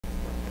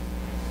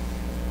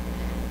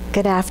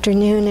Good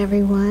afternoon,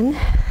 everyone.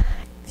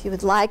 If you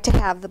would like to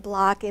have the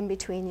block in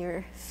between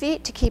your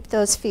feet to keep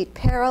those feet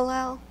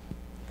parallel,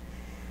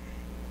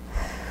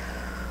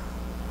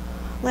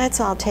 let's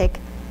all take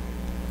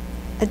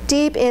a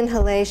deep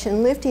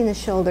inhalation, lifting the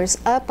shoulders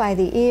up by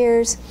the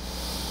ears,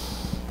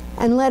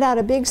 and let out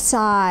a big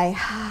sigh,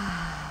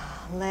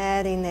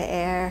 letting the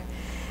air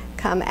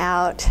come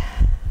out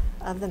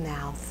of the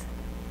mouth.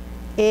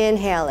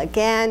 Inhale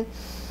again.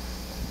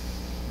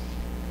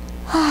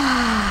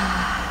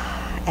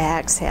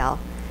 Exhale.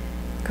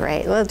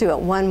 Great. We'll do it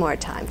one more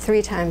time.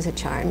 3 times a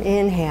charm.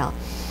 Inhale.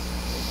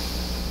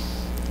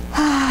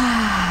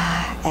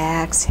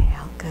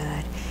 Exhale.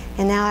 Good.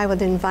 And now I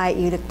would invite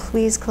you to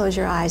please close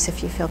your eyes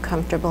if you feel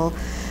comfortable.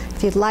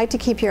 If you'd like to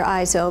keep your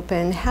eyes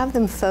open, have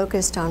them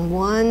focused on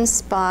one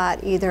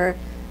spot, either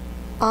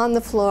on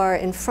the floor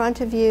in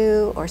front of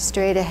you or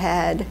straight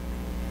ahead.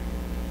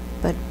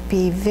 But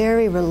be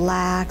very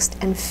relaxed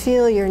and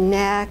feel your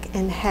neck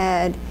and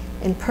head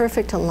in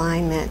perfect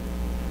alignment.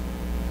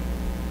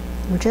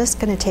 We're just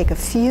going to take a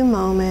few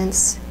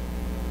moments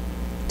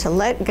to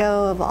let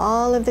go of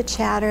all of the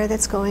chatter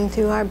that's going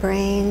through our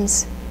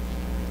brains.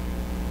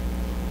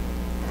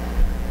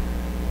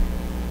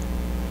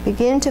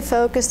 Begin to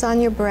focus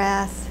on your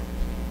breath.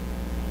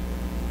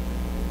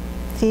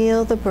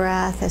 Feel the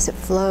breath as it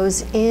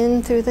flows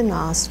in through the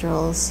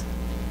nostrils,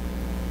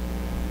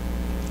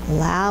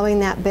 allowing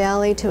that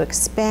belly to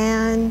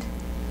expand,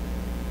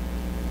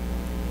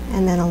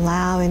 and then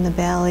allowing the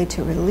belly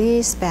to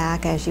release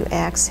back as you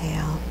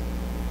exhale.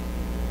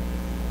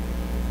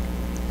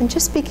 And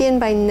just begin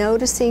by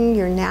noticing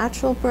your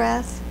natural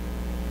breath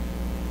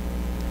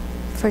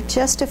for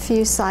just a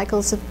few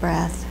cycles of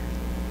breath.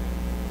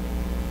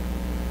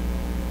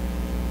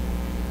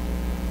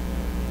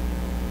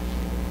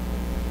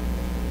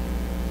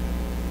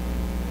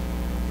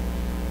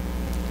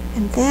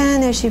 And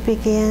then as you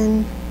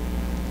begin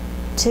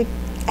to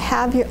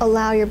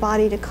allow your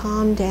body to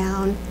calm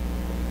down,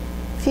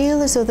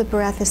 feel as though the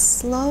breath is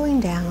slowing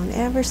down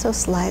ever so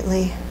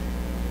slightly.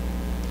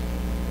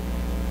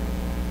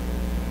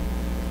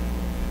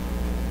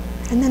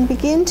 And then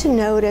begin to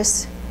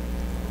notice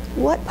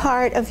what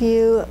part of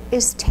you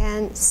is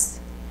tense,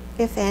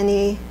 if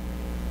any.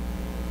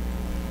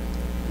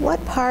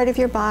 What part of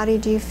your body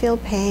do you feel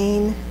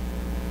pain?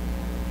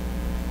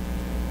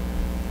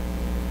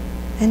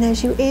 And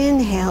as you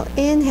inhale,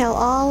 inhale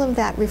all of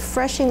that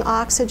refreshing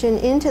oxygen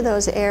into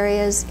those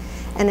areas.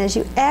 And as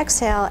you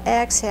exhale,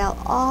 exhale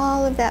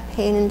all of that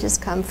pain and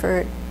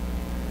discomfort,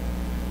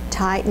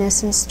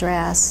 tightness and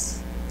stress.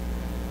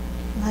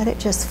 Let it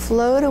just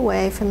float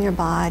away from your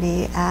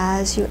body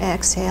as you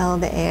exhale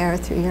the air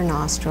through your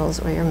nostrils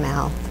or your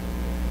mouth.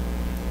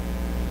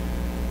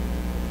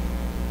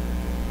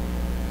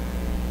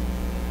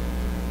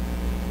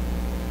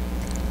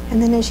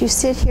 And then as you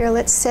sit here,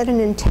 let's set an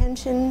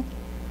intention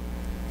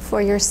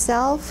for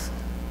yourself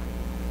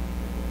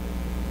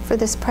for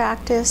this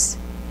practice,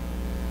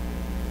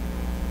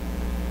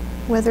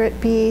 whether it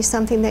be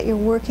something that you're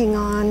working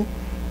on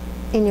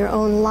in your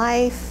own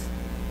life,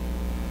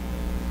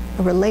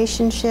 a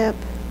relationship,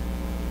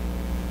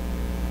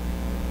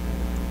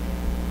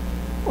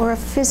 or a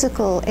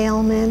physical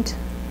ailment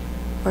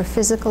or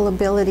physical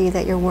ability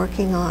that you're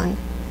working on.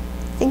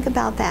 Think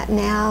about that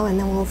now, and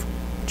then we'll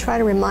try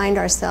to remind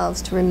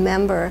ourselves to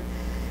remember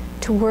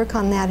to work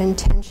on that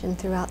intention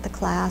throughout the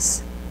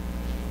class.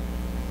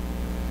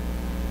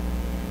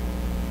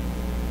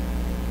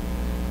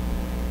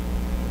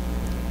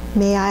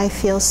 May I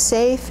feel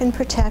safe and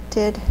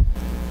protected,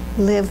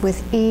 live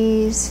with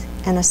ease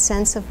and a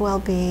sense of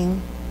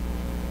well-being.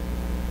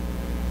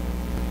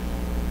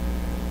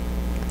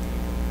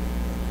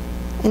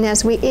 And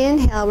as we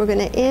inhale, we're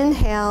going to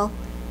inhale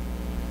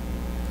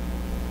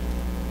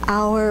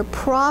our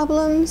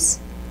problems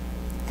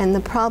and the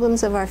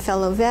problems of our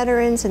fellow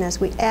veterans, and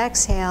as we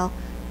exhale,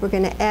 we're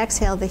going to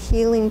exhale the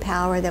healing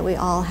power that we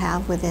all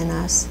have within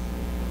us.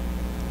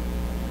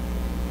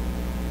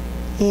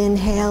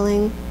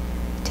 Inhaling,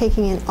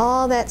 taking in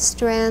all that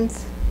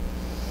strength.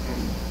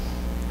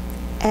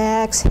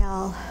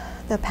 Exhale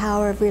the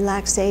power of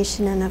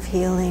relaxation and of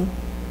healing.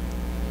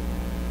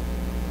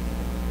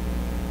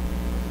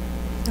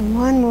 And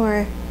one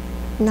more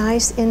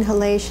nice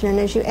inhalation, and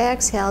as you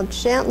exhale,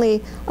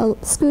 gently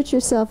scoot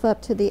yourself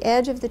up to the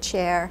edge of the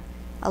chair.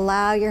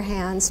 Allow your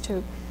hands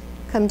to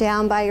come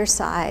down by your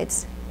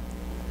sides.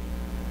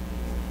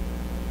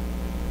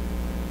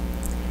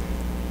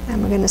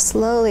 And we're going to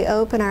slowly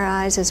open our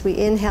eyes as we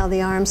inhale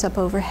the arms up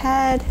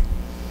overhead.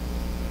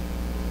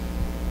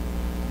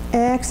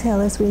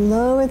 Exhale as we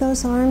lower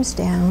those arms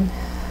down,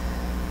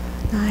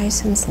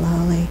 nice and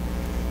slowly.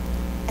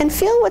 And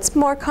feel what's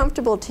more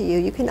comfortable to you.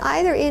 You can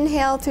either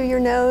inhale through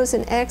your nose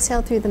and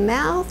exhale through the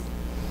mouth,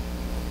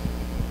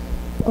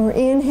 or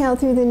inhale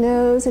through the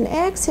nose and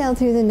exhale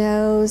through the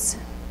nose.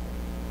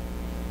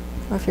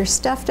 Or if you're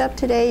stuffed up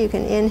today, you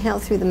can inhale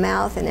through the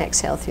mouth and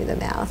exhale through the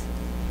mouth.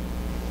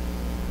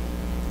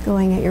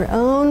 Going at your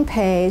own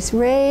pace,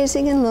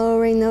 raising and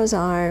lowering those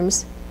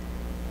arms.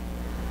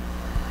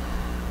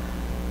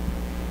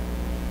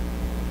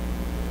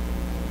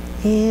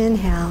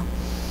 Inhale.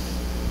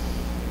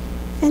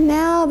 And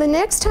now the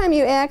next time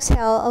you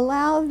exhale,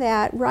 allow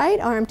that right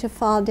arm to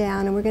fall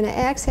down, and we're going to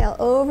exhale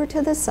over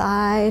to the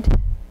side.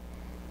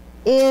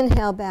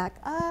 Inhale back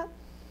up.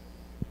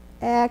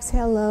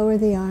 Exhale, lower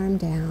the arm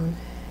down.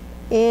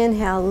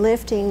 Inhale,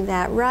 lifting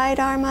that right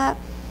arm up.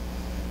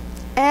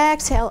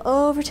 Exhale,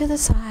 over to the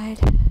side.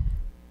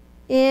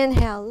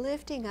 Inhale,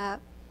 lifting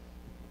up.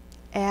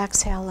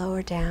 Exhale,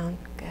 lower down.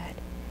 Good.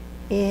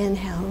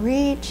 Inhale,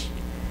 reach.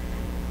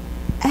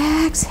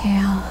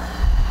 Exhale.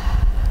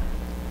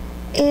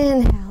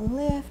 Inhale,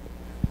 lift.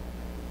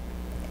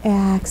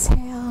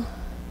 Exhale.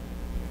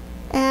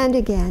 And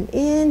again,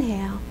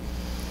 inhale.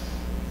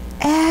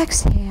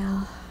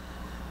 Exhale.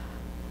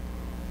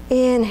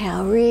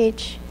 Inhale,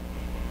 reach.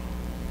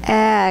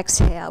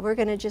 Exhale. We're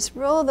going to just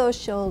roll those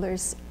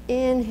shoulders.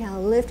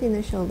 Inhale, lifting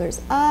the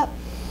shoulders up.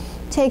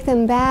 Take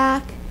them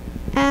back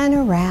and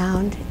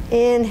around.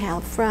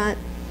 Inhale, front.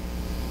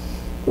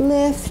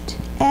 Lift.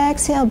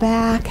 Exhale,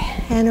 back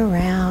and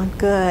around.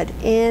 Good.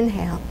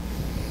 Inhale.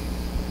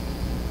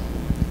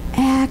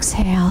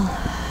 Exhale.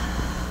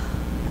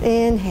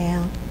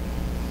 Inhale.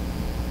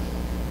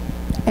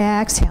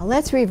 Exhale.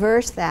 Let's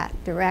reverse that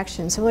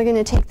direction. So we're going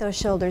to take those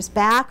shoulders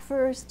back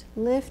first,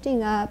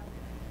 lifting up,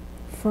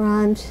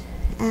 front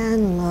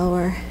and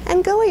lower.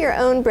 And go at your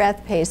own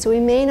breath pace. So we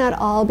may not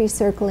all be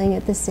circling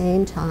at the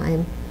same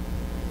time.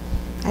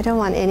 I don't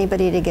want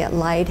anybody to get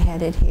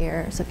lightheaded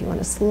here. So if you want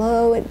to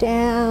slow it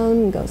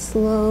down, go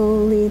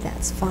slowly,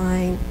 that's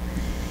fine.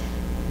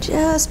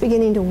 Just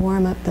beginning to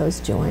warm up those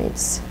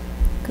joints.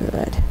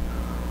 Good.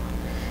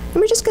 And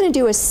we're just going to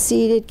do a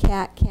seated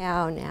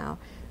cat-cow now.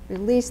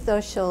 Release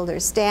those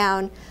shoulders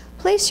down.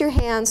 Place your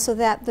hands so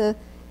that the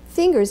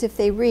fingers, if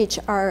they reach,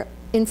 are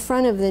in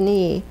front of the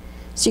knee.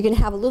 So you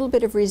can have a little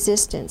bit of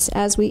resistance.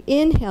 As we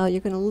inhale, you're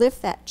going to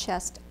lift that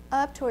chest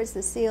up towards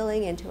the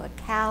ceiling into a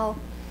cow.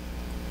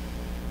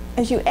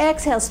 As you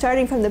exhale,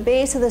 starting from the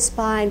base of the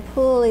spine,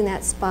 pulling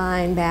that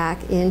spine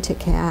back into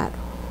cat.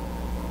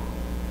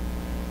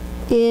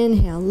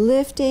 Inhale,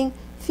 lifting,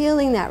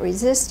 feeling that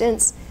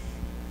resistance.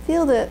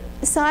 Feel the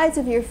sides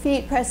of your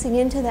feet pressing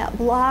into that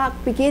block,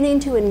 beginning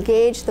to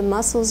engage the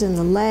muscles in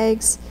the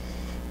legs.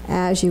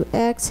 As you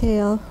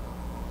exhale,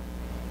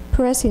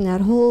 pressing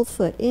that whole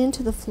foot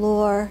into the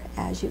floor.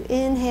 As you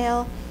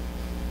inhale,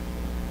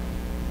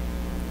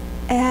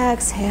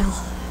 exhale.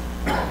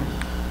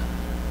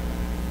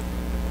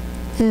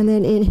 And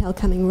then inhale,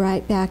 coming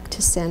right back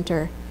to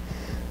center.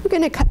 We're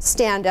going to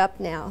stand up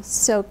now.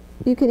 So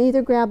you can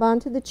either grab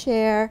onto the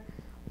chair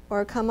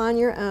or come on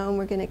your own.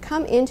 We're going to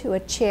come into a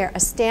chair, a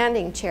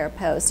standing chair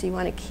pose. So you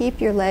want to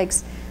keep your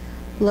legs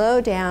low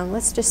down.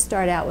 Let's just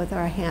start out with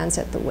our hands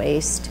at the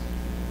waist.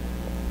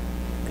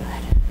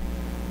 Good.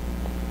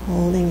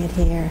 Holding it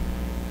here.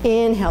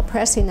 Inhale,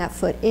 pressing that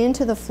foot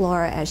into the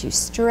floor as you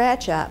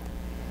stretch up.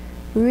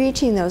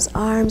 Reaching those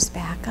arms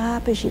back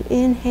up as you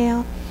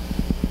inhale.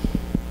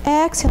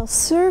 Exhale,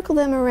 circle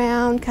them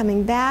around,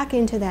 coming back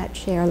into that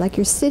chair, like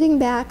you're sitting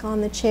back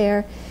on the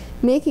chair,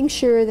 making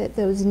sure that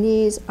those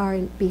knees are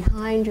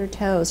behind your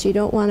toes. You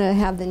don't want to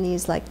have the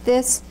knees like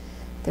this.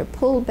 They're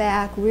pulled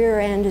back, rear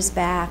end is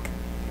back.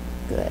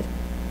 Good.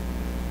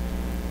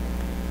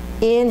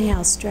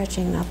 Inhale,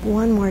 stretching up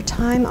one more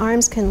time.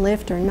 Arms can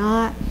lift or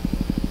not.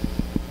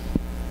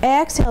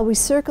 Exhale, we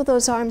circle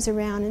those arms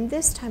around, and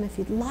this time, if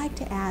you'd like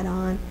to add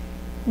on,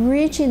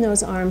 reaching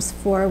those arms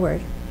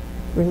forward.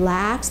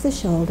 Relax the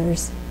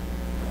shoulders.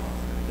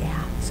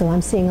 Yeah, so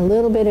I'm seeing a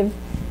little bit of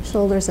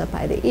shoulders up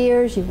by the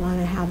ears. You want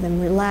to have them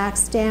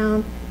relaxed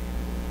down.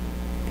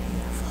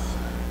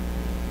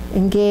 Beautiful.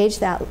 Engage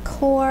that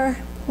core,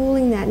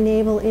 pulling that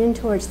navel in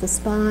towards the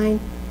spine.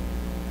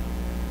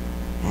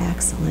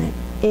 Excellent.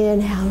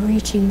 Inhale,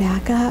 reaching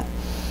back up.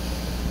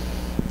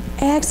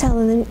 Exhale,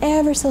 and then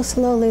ever so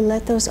slowly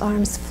let those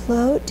arms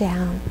float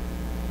down,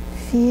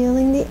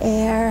 feeling the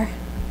air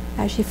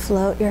as you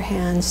float your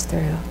hands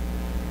through.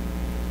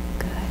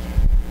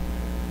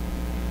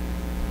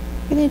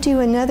 We're going to do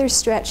another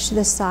stretch to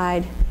the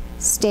side,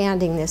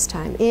 standing this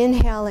time.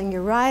 Inhaling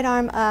your right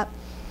arm up.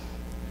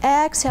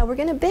 Exhale, we're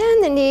going to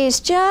bend the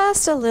knees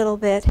just a little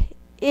bit.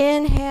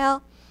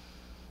 Inhale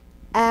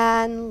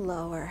and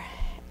lower.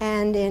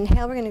 And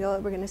inhale, we're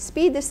going to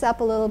speed this up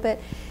a little bit.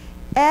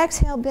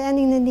 Exhale,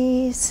 bending the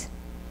knees.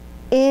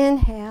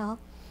 Inhale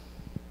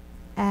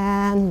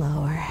and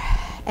lower.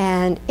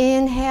 And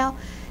inhale,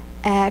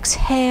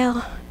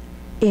 exhale,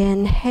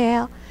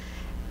 inhale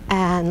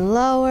and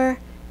lower.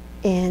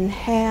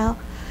 Inhale,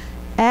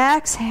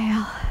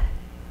 exhale,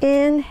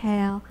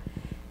 inhale,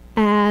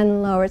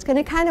 and lower. It's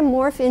going to kind of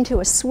morph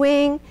into a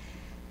swing,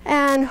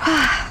 and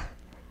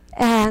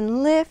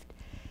lift,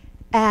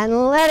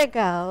 and let it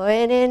go.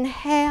 And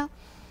inhale,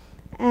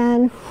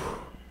 and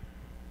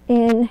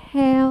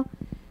inhale,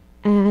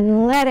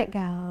 and let it go.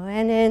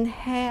 And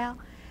inhale,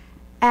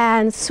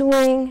 and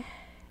swing,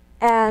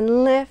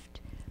 and lift,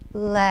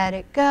 let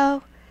it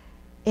go.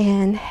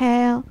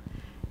 Inhale,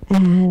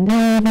 and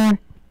over.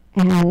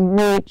 And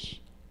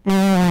reach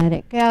and let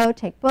it go.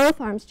 Take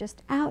both arms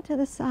just out to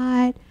the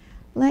side.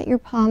 Let your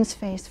palms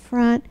face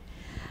front.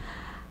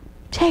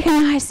 Take a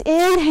nice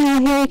inhale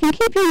here. You can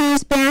keep your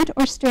knees bent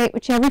or straight,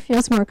 whichever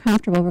feels more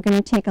comfortable. We're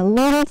going to take a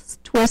little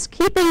twist,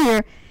 keeping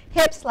your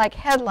hips like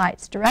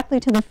headlights directly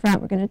to the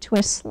front. We're going to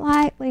twist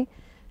slightly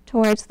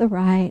towards the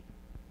right.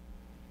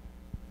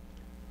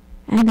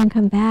 And then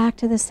come back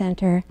to the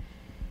center,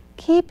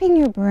 keeping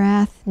your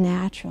breath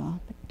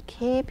natural.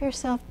 Keep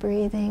yourself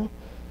breathing.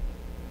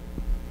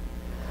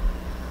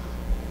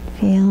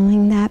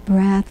 Feeling that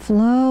breath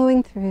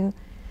flowing through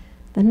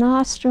the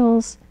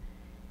nostrils,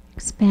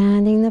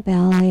 expanding the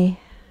belly.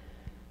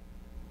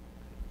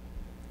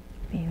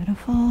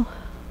 Beautiful.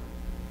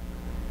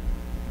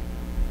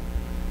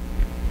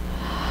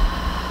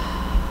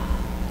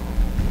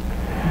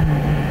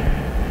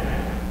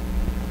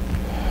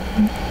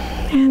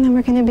 And then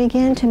we're going to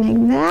begin to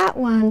make that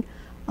one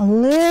a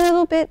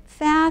little bit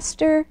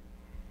faster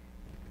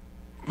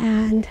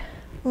and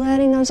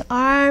letting those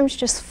arms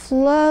just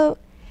float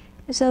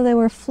as though they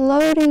were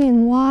floating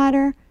in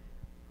water.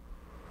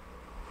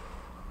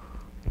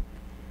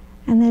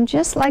 And then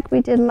just like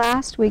we did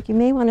last week, you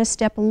may want to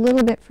step a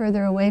little bit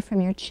further away from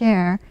your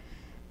chair,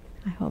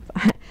 I hope,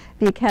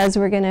 because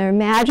we're going to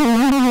imagine,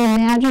 we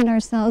imagined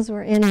ourselves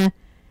we're in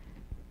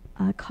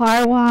a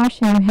car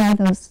wash and you have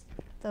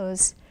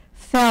those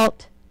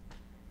felt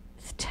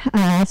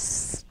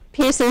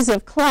pieces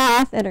of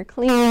cloth that are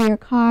cleaning your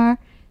car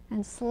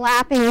and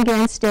slapping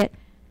against it.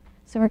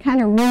 So we're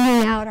kind of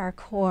wringing out our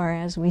core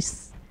as we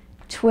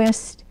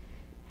twist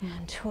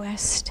and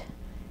twist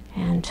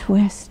and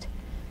twist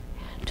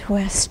and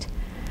twist.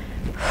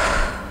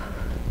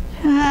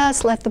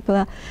 Just let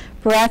the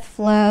breath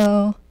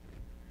flow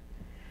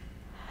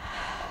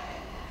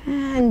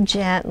and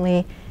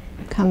gently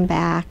come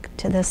back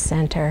to the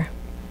center.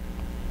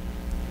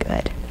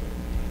 Good.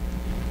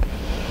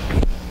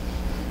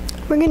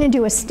 We're going to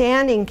do a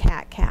standing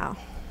cat-cow.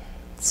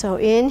 So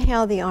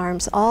inhale the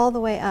arms all the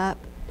way up.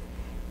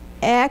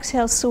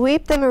 Exhale,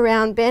 sweep them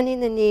around,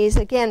 bending the knees.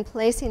 Again,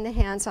 placing the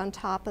hands on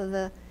top of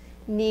the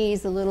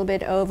knees a little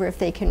bit over if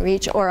they can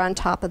reach, or on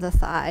top of the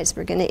thighs.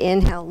 We're going to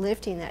inhale,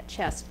 lifting that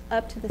chest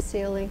up to the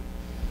ceiling.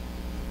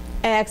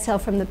 Exhale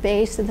from the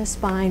base of the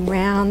spine,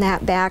 round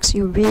that back. So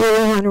you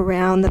really want to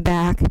round the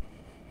back.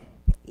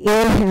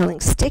 Inhaling,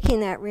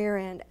 sticking that rear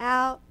end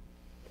out.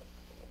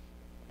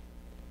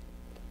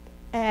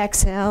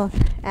 Exhale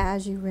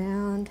as you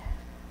round.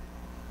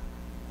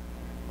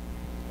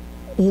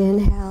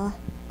 Inhale,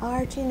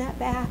 arching that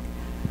back.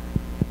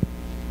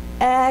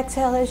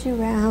 Exhale as you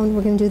round.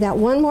 We're going to do that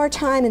one more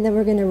time, and then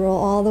we're going to roll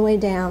all the way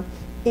down.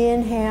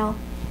 Inhale,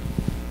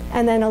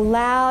 and then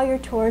allow your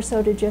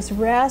torso to just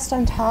rest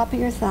on top of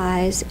your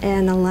thighs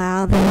and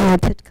allow the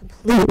head to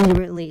completely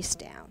release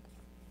down.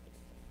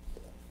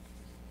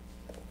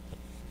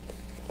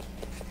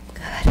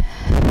 Good.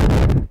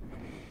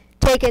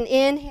 Take an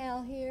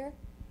inhale here.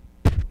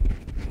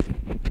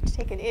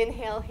 Take an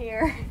inhale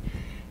here.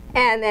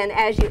 And then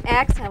as you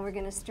exhale, we're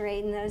going to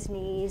straighten those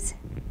knees.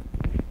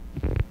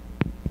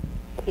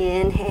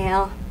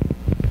 Inhale.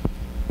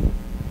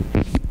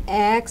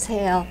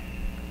 Exhale.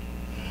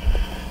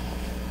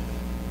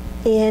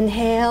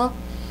 Inhale.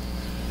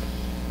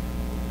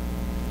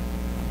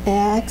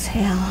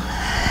 Exhale.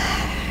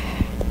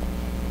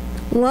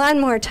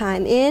 One more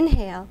time.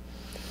 Inhale.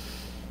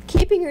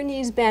 Keeping your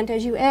knees bent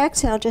as you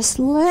exhale, just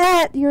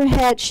let your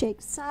head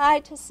shake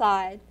side to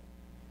side.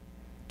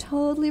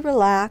 Totally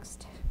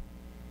relaxed.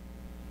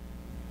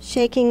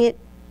 Shaking it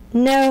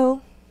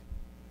no,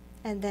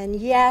 and then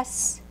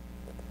yes.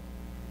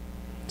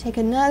 Take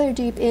another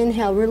deep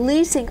inhale,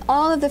 releasing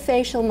all of the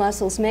facial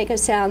muscles. Make a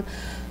sound.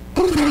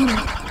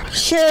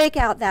 Shake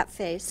out that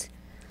face.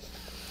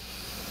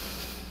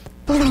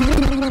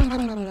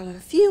 A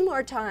few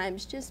more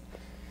times. Just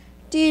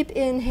deep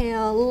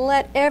inhale.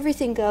 Let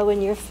everything go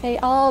in your face,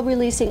 all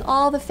releasing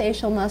all the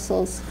facial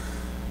muscles.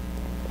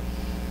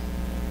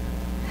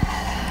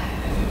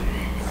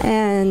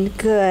 And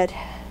good.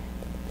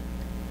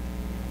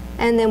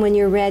 And then when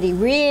you're ready,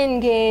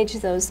 re-engage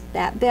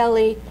that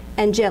belly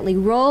and gently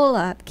roll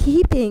up,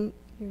 keeping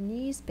your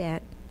knees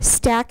bent,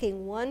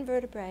 stacking one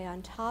vertebrae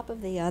on top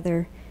of the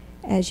other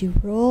as you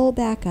roll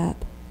back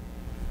up.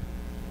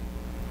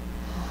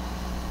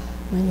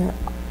 When your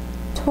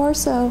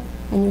torso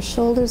and your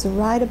shoulders are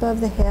right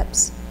above the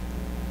hips,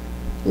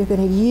 you're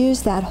going to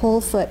use that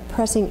whole foot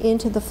pressing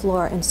into the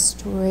floor and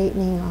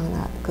straightening on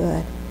up.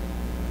 Good.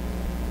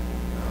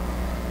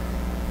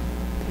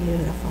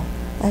 Beautiful.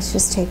 Let's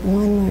just take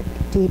one more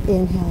deep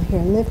inhale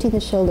here, lifting the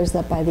shoulders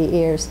up by the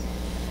ears,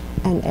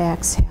 and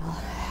exhale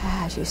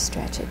as you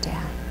stretch it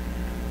down.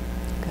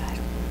 Good.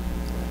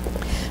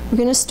 We're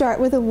going to start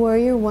with a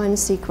Warrior One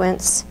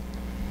sequence.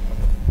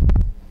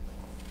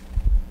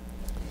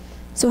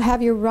 So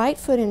have your right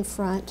foot in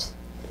front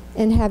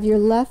and have your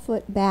left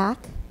foot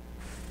back.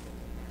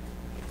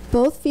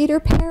 Both feet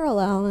are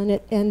parallel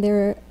and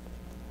they're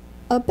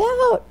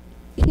about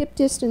hip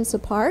distance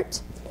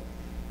apart.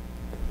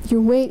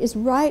 Your weight is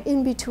right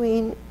in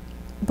between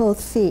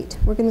both feet.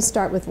 We're going to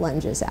start with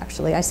lunges,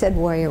 actually. I said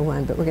Warrior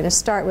One, but we're going to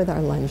start with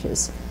our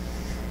lunges.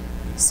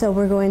 So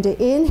we're going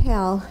to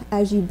inhale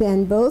as you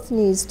bend both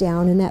knees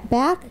down, and that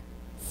back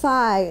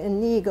thigh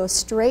and knee go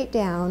straight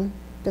down.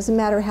 Doesn't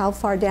matter how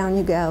far down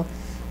you go.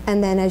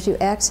 And then as you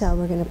exhale,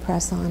 we're going to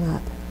press on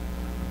up.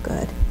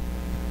 Good.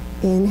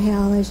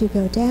 Inhale as you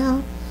go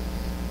down.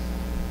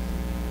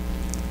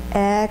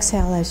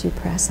 Exhale as you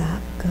press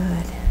up.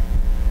 Good.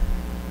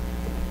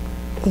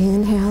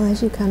 Inhale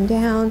as you come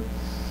down.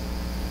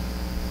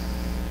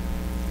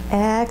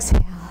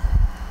 Exhale.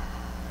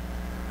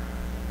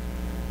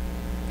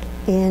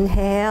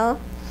 Inhale.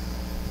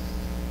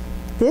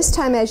 This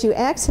time as you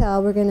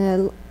exhale, we're going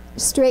to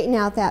straighten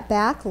out that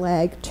back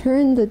leg,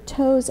 turn the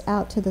toes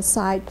out to the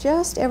side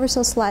just ever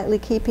so slightly,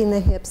 keeping the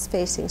hips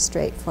facing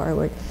straight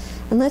forward.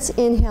 And let's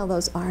inhale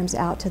those arms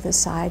out to the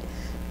side,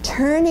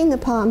 turning the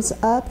palms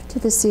up to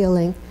the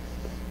ceiling.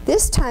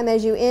 This time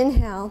as you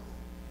inhale,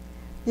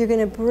 you're going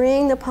to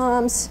bring the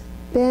palms,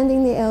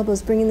 bending the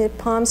elbows, bringing the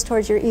palms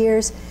towards your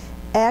ears.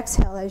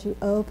 Exhale as you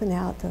open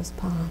out those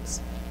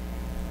palms.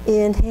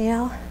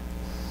 Inhale.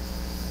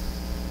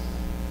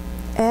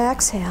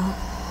 Exhale.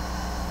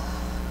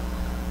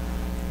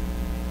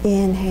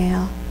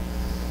 Inhale.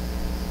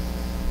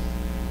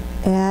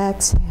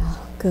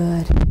 Exhale.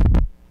 Good.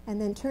 And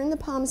then turn the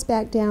palms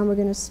back down. We're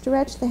going to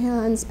stretch the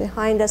hands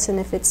behind us, and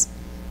if it's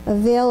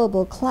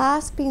available,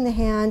 clasping the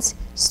hands,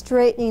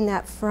 straightening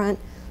that front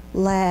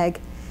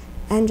leg,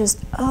 and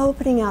just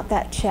opening out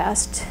that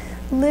chest,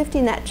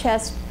 lifting that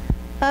chest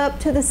up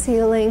to the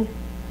ceiling.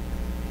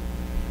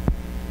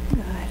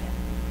 Good.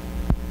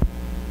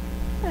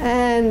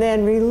 And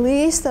then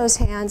release those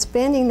hands,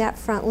 bending that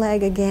front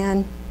leg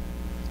again,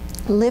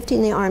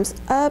 lifting the arms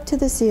up to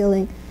the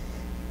ceiling,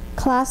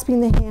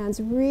 clasping the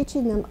hands,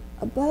 reaching them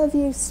above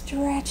you,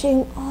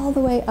 stretching all the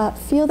way up.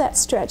 Feel that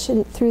stretch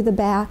through the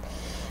back.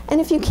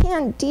 And if you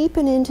can,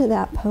 deepen into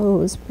that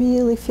pose.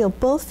 Really feel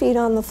both feet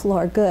on the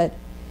floor. Good.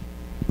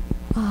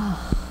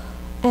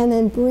 And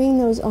then bring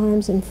those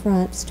arms in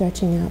front,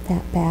 stretching out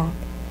that back.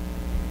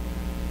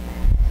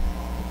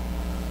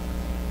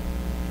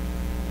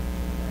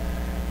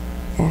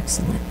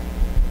 Excellent.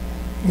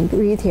 And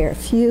breathe here, a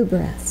few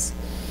breaths.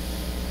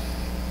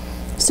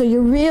 So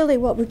you're really,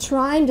 what we're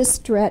trying to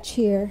stretch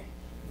here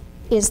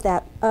is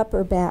that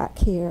upper back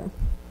here.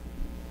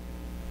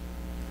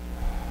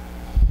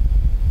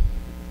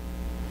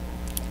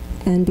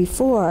 And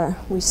before,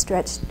 we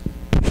stretched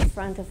the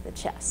front of the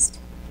chest.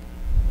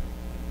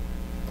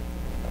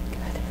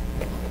 Good.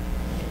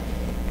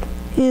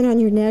 And on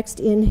your next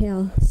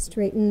inhale,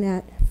 straighten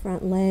that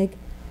front leg.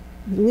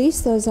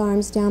 Release those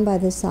arms down by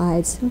the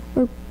sides,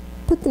 or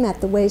put them at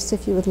the waist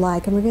if you would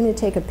like. And we're going to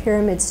take a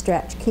pyramid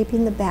stretch,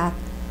 keeping the back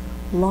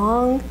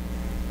long.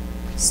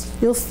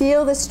 You'll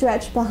feel the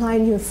stretch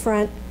behind your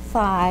front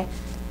thigh.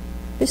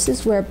 This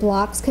is where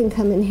blocks can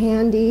come in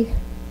handy,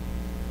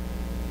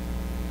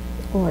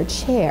 or a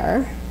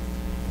chair,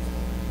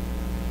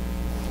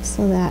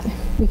 so that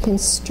we can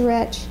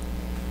stretch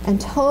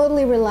and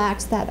totally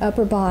relax that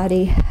upper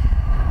body,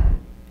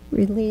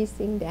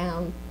 releasing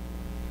down.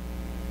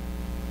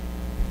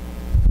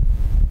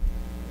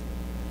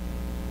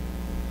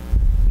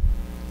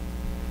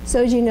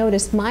 So as you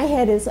notice, my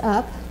head is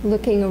up,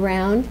 looking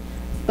around,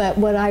 but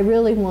what I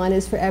really want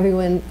is for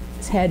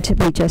everyone's head to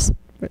be just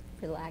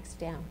relaxed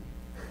down.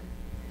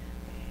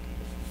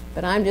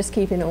 But I'm just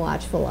keeping a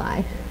watchful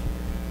eye.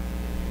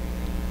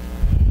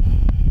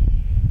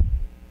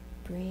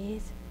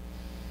 Breathe.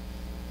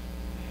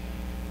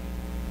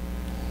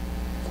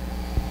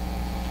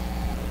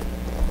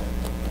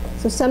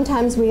 So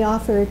sometimes we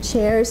offer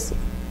chairs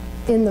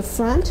in the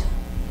front.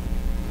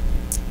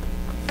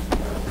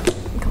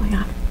 Going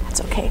on,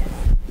 that's okay.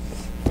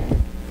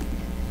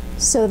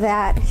 So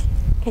that,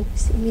 can you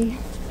see me?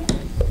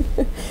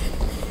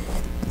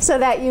 So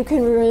that you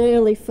can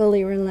really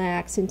fully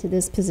relax into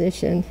this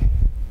position.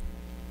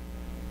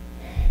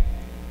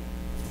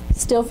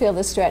 Still feel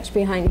the stretch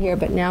behind here,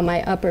 but now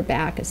my upper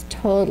back is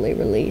totally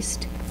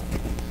released.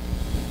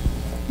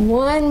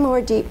 One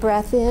more deep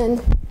breath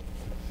in.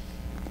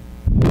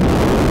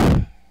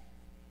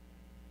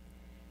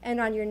 And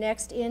on your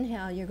next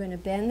inhale, you're going to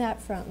bend that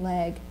front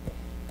leg,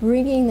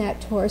 bringing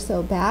that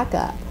torso back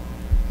up.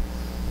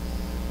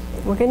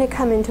 We're going to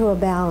come into a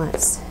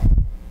balance.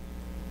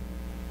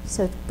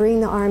 So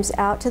bring the arms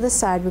out to the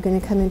side. We're going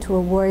to come into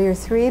a warrior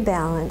three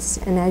balance.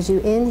 And as you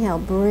inhale,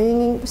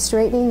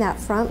 straightening that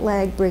front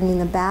leg, bringing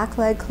the back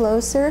leg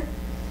closer.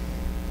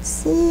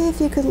 See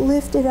if you could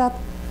lift it up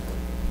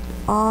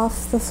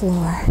off the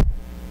floor.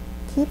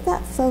 Keep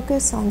that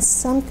focus on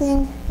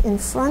something in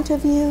front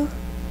of you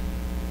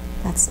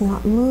that's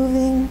not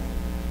moving.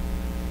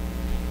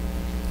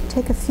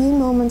 Take a few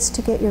moments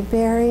to get your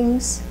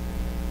bearings.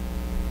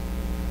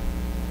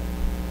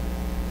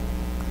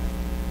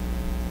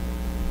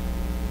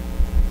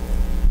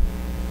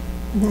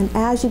 And then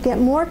as you get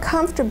more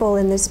comfortable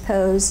in this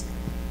pose,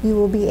 you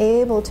will be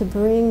able to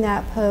bring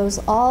that pose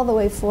all the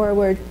way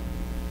forward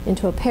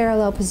into a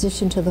parallel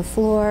position to the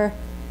floor.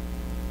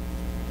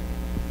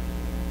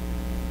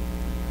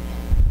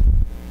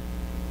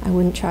 I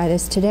wouldn't try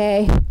this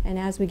today, and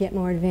as we get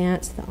more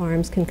advanced, the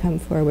arms can come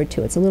forward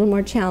too. It's a little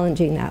more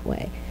challenging that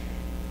way.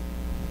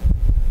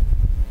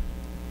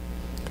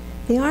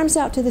 The arms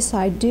out to the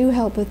side do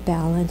help with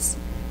balance.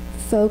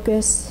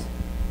 Focus.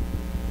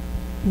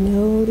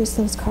 Notice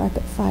those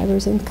carpet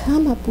fibers and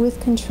come up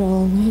with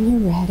control when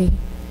you're ready.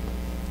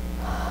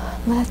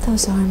 Let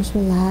those arms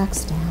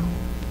relax down.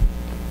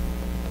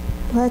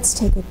 Let's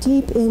take a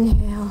deep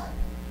inhale.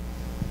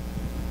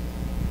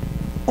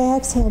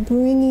 Exhale,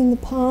 bringing the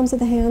palms of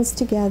the hands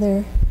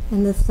together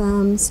and the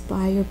thumbs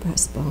by your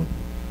breastbone.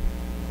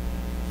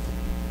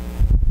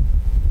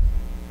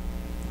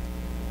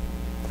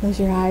 Close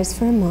your eyes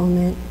for a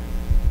moment.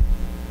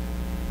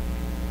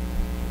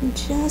 And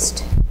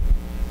just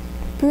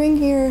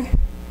bring your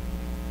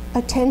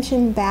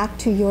attention back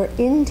to your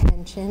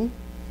intention,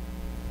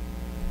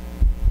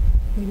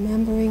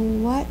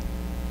 remembering what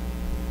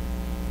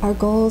our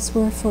goals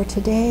were for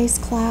today's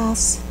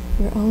class,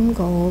 your own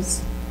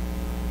goals.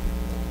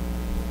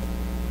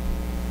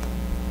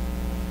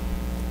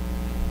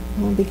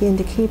 We'll begin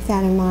to keep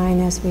that in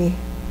mind as we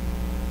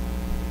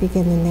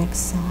begin the next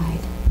side.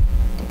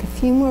 Take a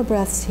few more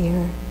breaths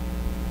here.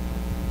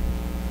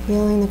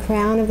 Feeling the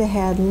crown of the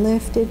head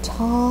lifted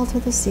tall to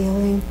the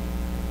ceiling,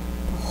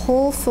 the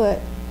whole foot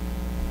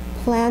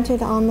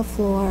planted on the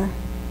floor.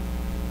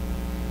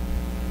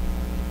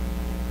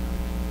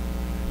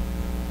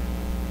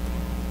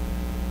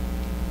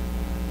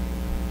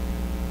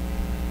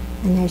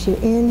 And as you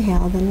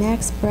inhale, the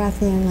next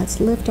breath in, let's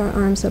lift our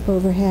arms up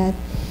overhead.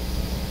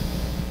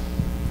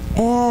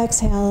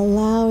 Exhale,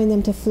 allowing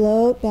them to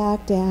float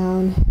back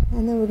down.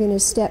 And then we're going to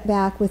step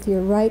back with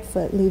your right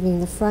foot, leaving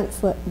the front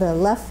foot, the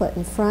left foot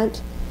in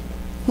front.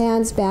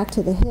 Hands back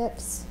to the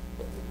hips.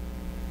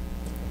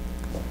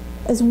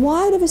 As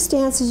wide of a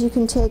stance as you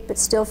can take, but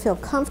still feel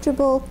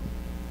comfortable.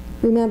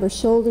 Remember,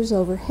 shoulders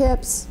over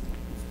hips.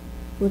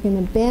 We're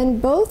going to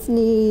bend both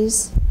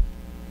knees.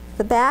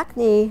 The back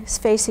knee is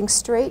facing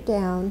straight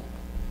down.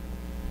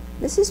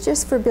 This is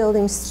just for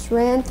building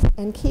strength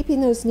and keeping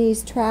those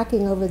knees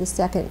tracking over the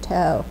second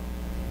toe.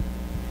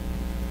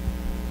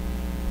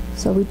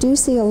 So we do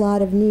see a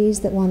lot of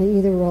knees that want to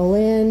either roll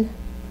in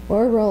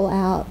or roll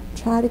out.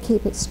 Try to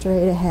keep it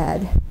straight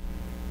ahead.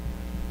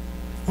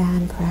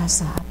 And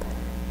press up.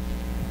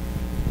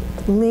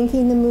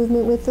 Linking the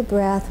movement with the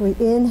breath. We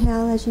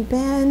inhale as you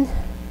bend.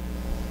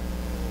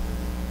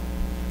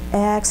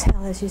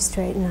 Exhale as you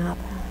straighten up.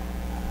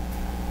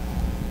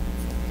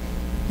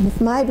 And if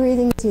my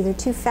breathing is either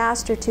too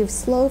fast or too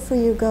slow for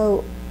you,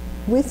 go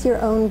with your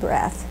own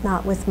breath,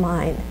 not with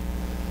mine.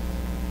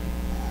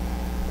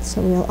 So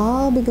we'll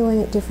all be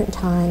going at different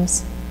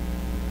times.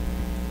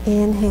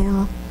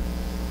 Inhale.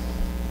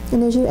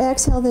 And as you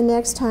exhale the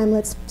next time,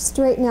 let's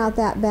straighten out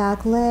that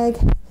back leg,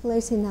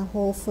 placing that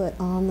whole foot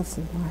on the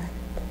floor.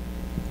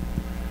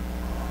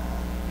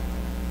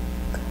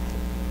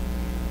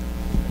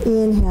 Good.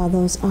 Inhale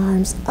those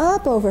arms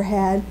up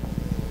overhead.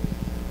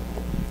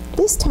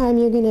 This time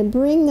you're going to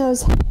bring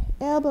those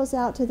elbows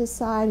out to the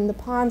side and the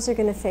palms are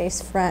going to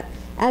face front.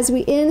 As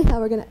we inhale,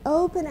 we're going to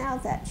open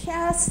out that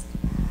chest.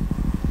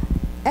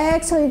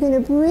 Exhale, you're going to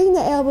bring the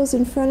elbows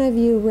in front of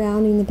you,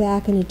 rounding the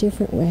back in a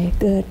different way.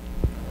 Good.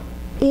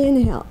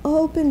 Inhale,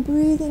 open,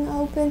 breathing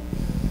open.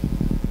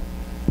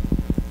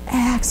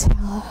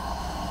 Exhale.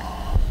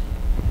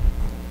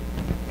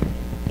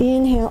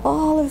 Inhale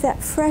all of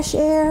that fresh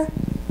air,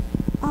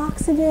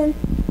 oxygen.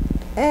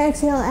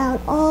 Exhale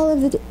out all of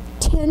the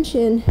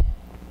tension.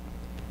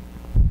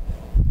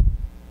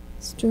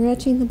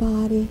 Stretching the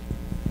body.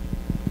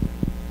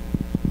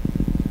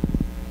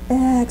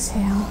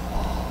 Exhale.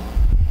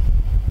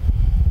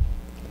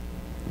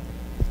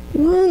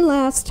 One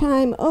last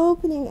time,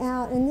 opening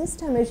out, and this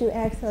time as you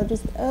exhale,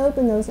 just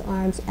open those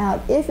arms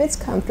out if it's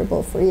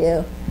comfortable for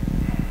you.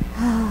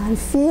 And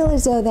feel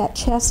as though that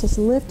chest is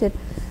lifted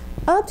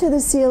up to the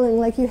ceiling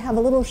like you have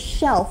a little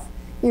shelf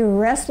you're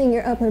resting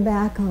your upper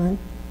back on.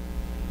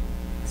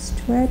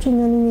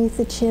 Stretching underneath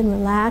the chin,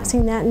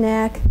 relaxing that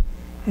neck,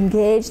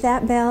 engage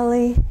that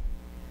belly.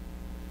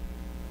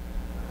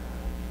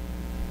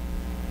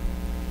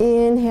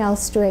 Inhale,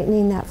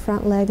 straightening that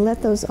front leg.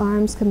 Let those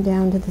arms come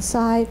down to the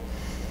side.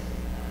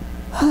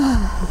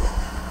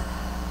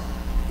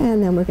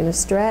 And then we're going to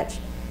stretch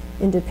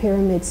into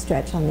pyramid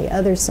stretch on the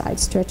other side,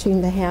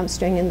 stretching the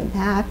hamstring in the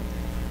back.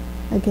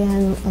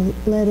 Again,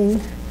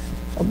 letting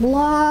a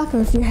block,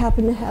 or if you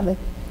happen to have a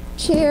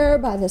chair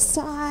by the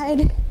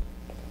side,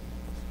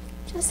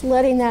 just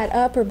letting that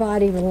upper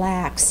body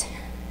relax.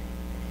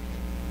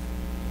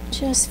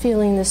 Just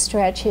feeling the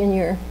stretch in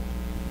your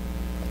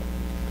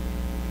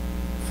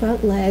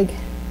front leg.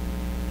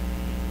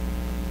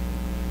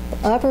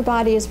 The upper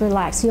body is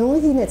relaxed. The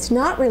only thing that's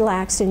not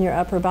relaxed in your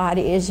upper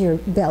body is your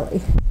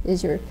belly,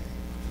 is your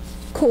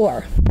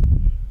core.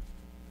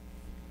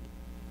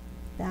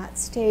 That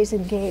stays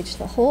engaged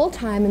the whole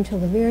time until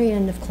the very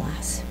end of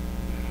class,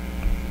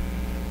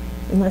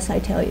 unless I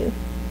tell you.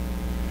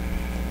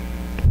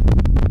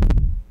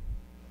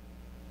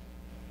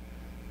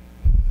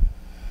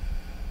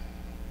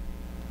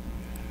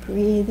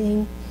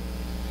 Breathing.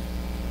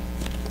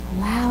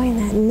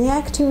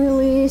 neck to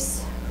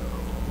release.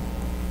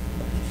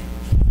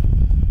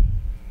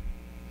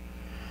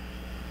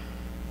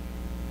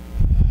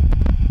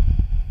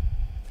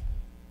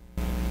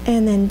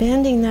 And then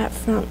bending that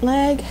front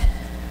leg,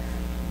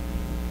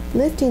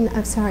 lifting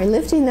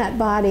that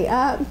body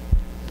up,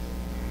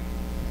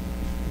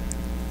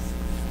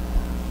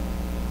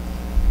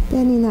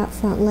 bending that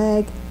front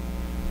leg,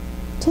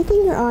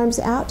 taking your arms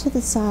out to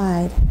the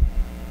side.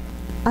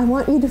 I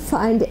want you to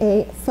find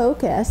a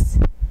focus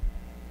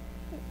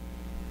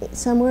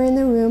somewhere in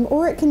the room,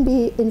 or it can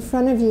be in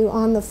front of you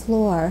on the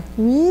floor.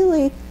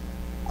 Really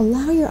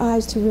allow your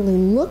eyes to really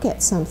look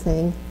at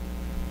something.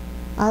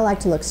 I like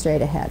to look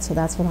straight ahead, so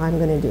that's what I'm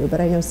going to do,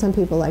 but I know some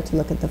people like to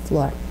look at the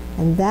floor.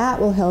 And that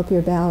will help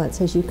your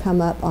balance as you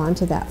come up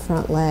onto that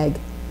front leg.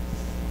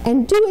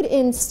 And do it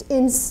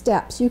in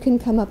steps. You can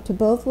come up to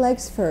both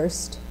legs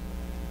first,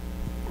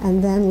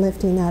 and then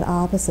lifting that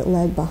opposite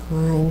leg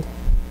behind.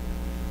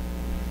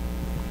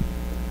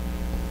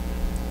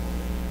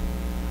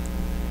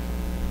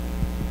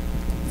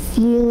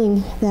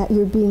 Feeling that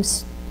your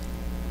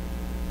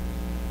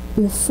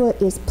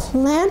foot is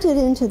planted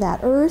into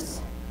that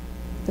earth.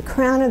 The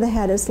crown of the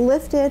head is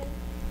lifted.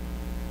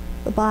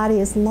 The body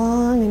is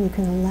long, and you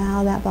can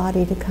allow that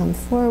body to come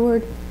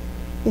forward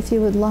if you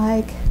would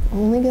like.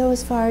 Only go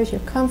as far as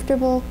you're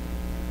comfortable.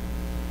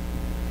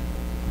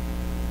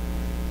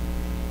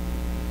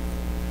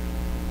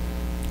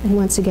 And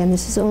once again,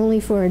 this is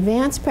only for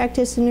advanced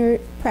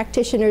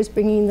practitioners,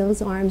 bringing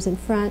those arms in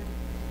front.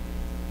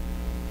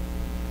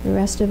 The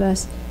rest of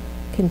us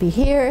can be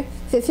here.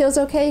 If it feels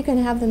okay, you can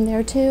have them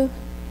there too.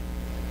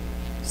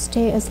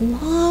 Stay as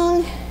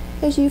long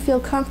as you feel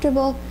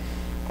comfortable,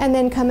 and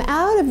then come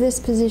out of this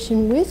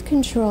position with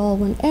control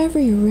whenever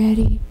you're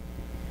ready.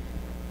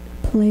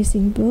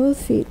 Placing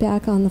both feet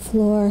back on the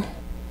floor,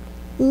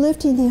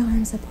 lifting the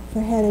arms up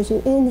overhead as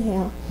you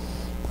inhale,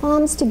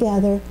 palms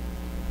together.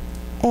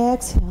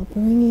 Exhale,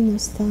 bringing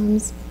those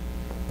thumbs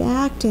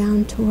back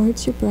down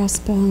towards your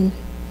breastbone.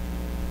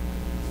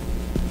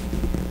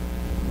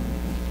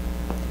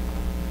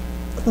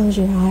 Close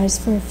your eyes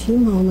for a few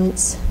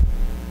moments.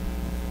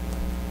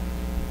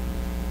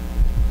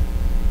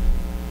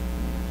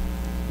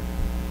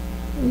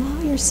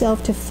 Allow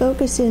yourself to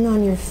focus in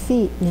on your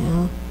feet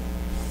now,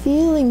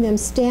 feeling them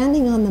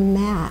standing on the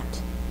mat.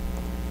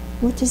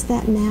 What does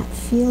that mat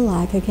feel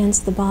like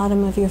against the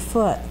bottom of your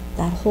foot,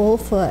 that whole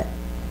foot?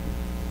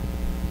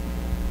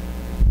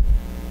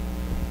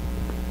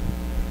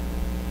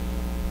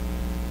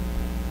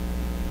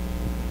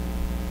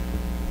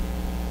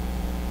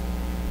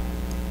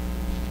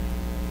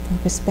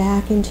 Focus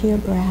back into your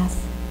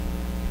breath.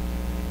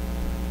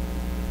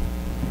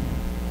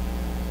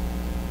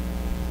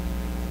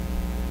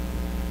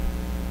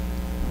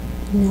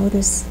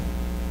 Notice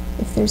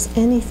if there's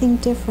anything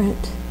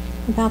different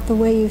about the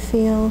way you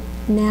feel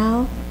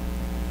now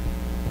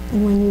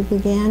and when you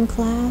began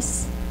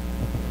class,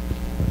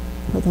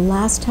 or the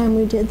last time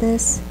we did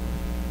this.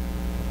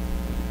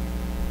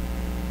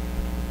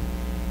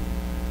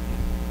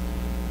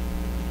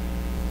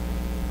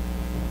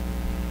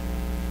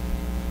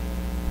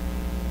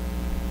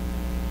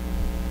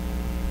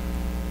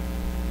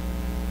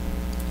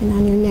 And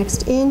on your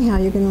next inhale,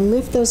 you're going to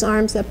lift those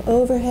arms up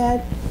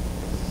overhead.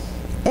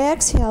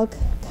 Exhale,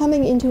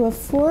 coming into a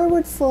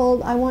forward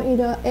fold. I want you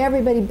to,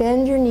 everybody,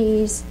 bend your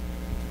knees,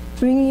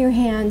 bringing your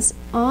hands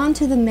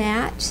onto the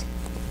mat,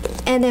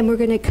 and then we're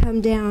going to come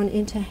down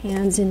into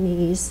hands and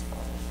knees.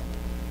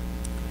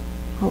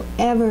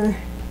 However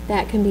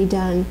that can be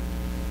done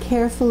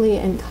carefully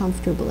and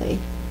comfortably.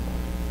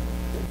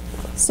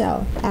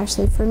 So,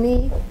 actually for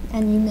me,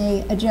 and you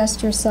may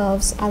adjust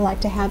yourselves, I like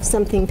to have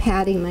something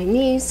padding my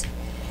knees.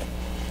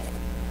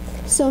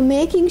 So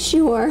making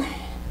sure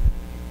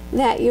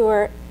that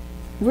your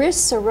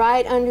wrists are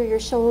right under your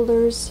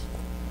shoulders,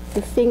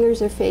 your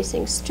fingers are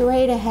facing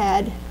straight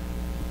ahead.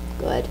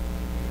 Good.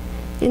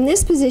 In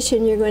this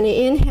position, you're going to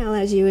inhale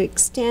as you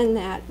extend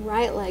that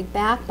right leg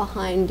back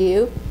behind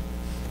you,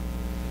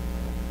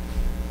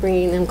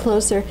 bringing them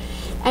closer,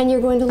 and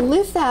you're going to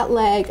lift that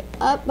leg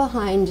up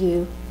behind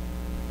you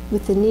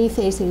with the knee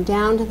facing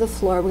down to the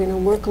floor. We're going to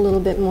work a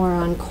little bit more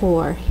on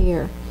core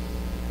here.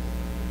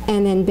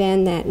 And then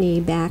bend that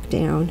knee back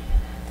down.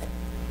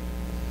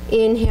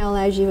 Inhale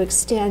as you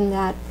extend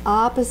that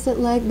opposite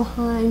leg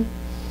behind.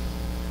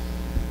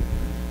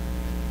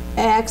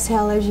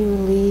 Exhale as you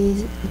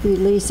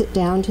release it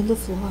down to the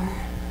floor.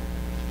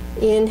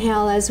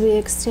 Inhale as we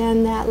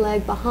extend that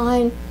leg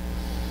behind.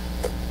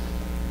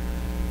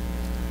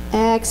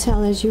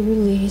 Exhale as you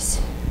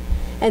release.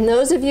 And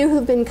those of you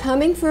who've been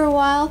coming for a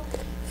while,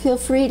 feel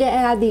free to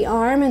add the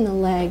arm and the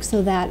leg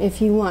so that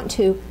if you want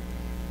to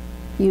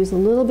use a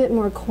little bit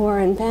more core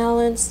and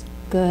balance.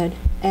 Good.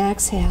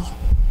 Exhale.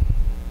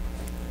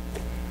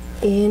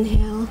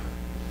 Inhale.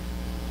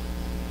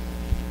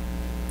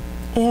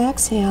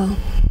 Exhale.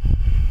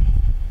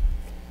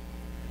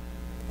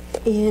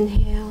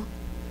 Inhale.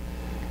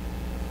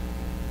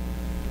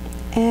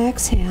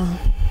 Exhale.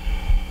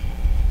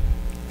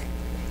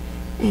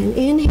 And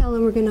inhale,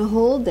 and we're going to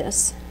hold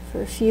this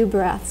for a few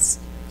breaths.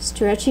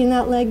 Stretching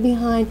that leg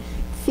behind,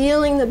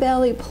 feeling the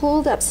belly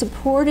pulled up,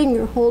 supporting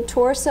your whole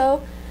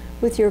torso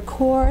with your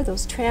core,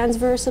 those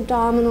transverse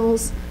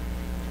abdominals,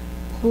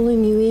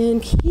 pulling you in,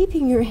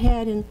 keeping your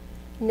head and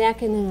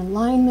neck in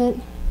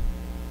alignment.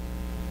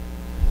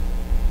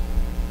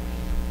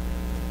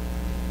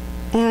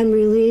 And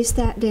release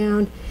that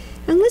down.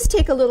 And let's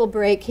take a little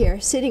break here.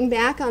 Sitting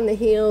back on the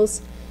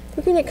heels,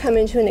 we're going to come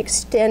into an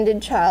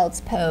extended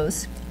child's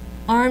pose.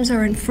 Arms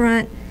are in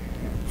front,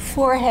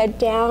 forehead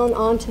down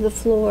onto the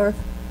floor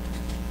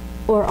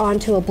or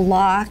onto a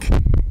block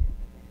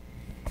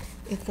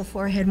if the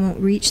forehead won't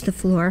reach the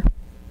floor.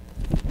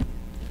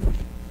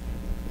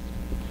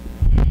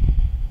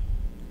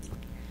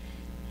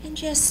 And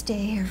just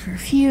stay here for a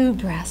few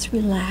breaths,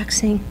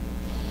 relaxing.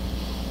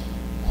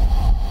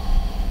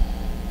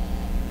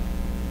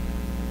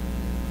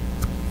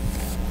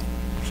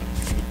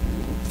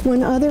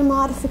 One other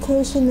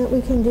modification that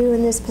we can do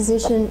in this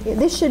position,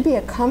 this should be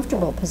a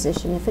comfortable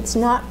position. If it's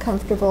not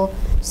comfortable,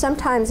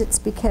 sometimes it's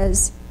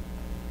because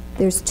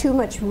there's too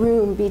much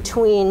room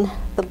between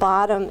the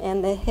bottom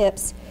and the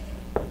hips,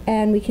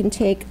 and we can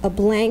take a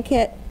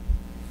blanket,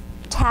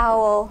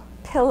 towel,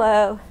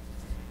 pillow,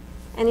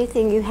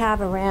 anything you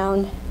have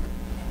around,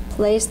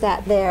 place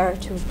that there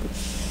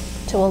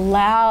to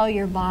allow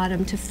your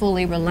bottom to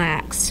fully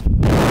relax.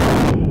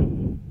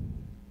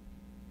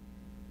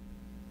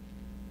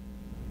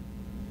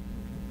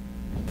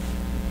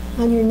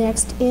 On your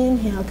next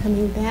inhale,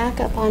 coming back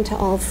up onto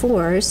all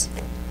fours,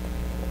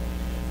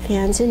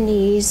 hands and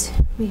knees.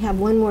 We have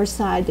one more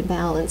side to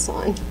balance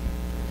on.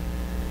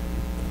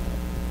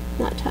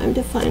 Not time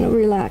to final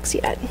relax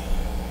yet.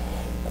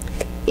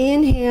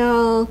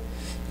 Inhale,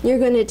 you're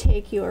going to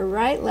take your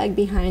right leg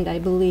behind, I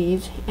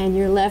believe, and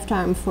your left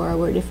arm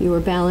forward if you were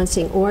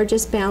balancing, or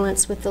just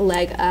balance with the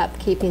leg up,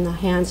 keeping the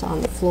hands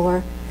on the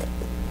floor.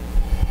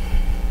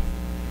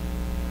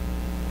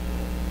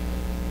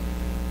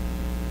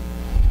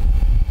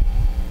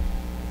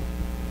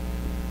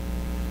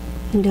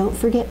 And don't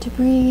forget to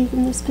breathe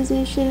in this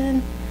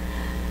position.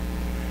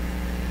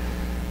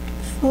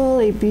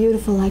 Fully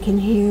beautiful. I can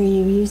hear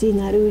you using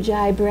that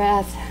ujjayi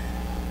breath.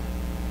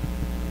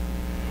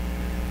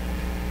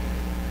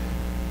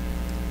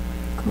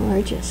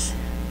 Gorgeous.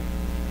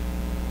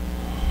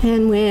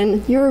 And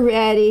when you're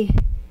ready,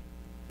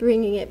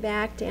 bringing it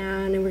back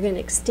down, and we're going to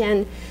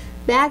extend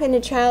back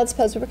into child's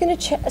pose. We're going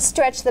to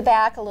stretch the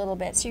back a little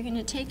bit. So you're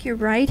going to take your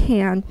right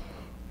hand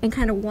and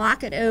kind of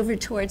walk it over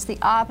towards the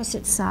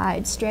opposite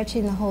side,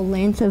 stretching the whole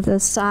length of the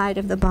side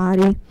of the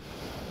body.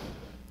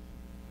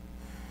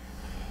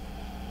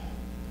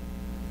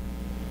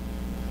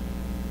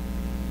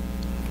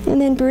 And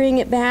then bring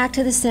it back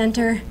to the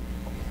center.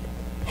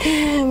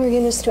 And we're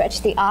going to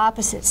stretch the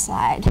opposite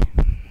side.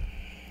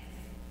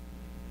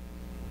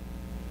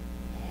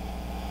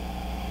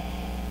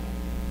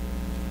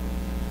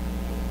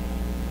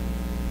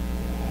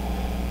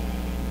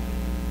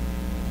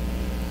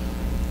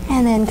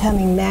 And then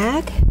coming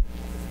back,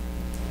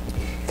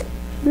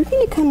 we're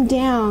going to come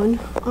down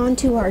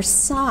onto our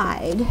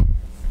side.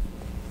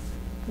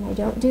 And I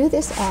don't do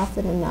this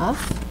often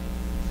enough,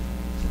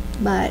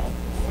 but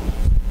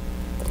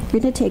we're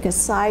going to take a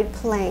side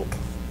plank.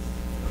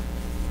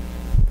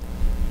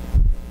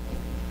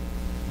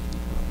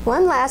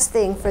 One last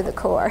thing for the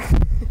core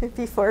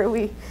before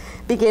we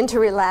begin to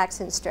relax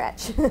and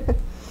stretch.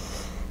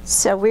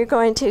 So we're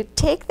going to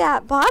take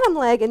that bottom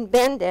leg and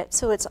bend it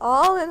so it's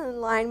all in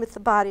line with the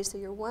body, so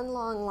you're one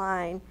long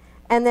line,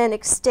 and then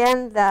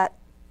extend that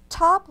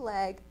top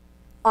leg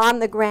on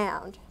the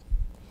ground.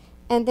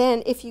 And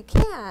then, if you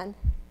can,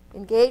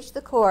 engage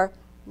the core,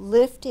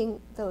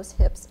 lifting those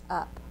hips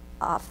up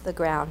off the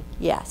ground.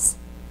 Yes.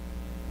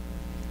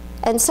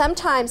 And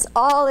sometimes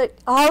all it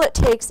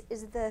takes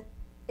is the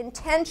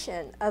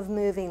intention of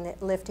lifting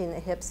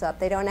the hips up.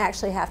 They don't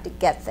actually have to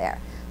get there.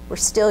 We're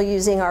still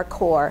using our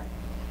core.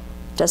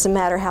 Doesn't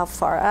matter how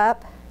far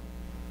up.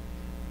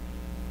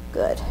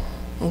 Good.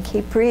 And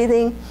keep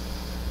breathing.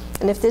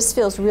 And if this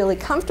feels really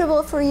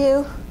comfortable for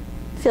you,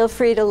 feel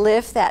free to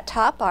lift that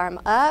top arm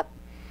up.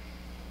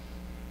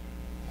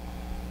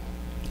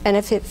 And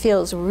if it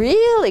feels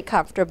really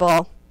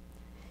comfortable,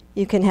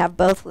 you can have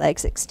both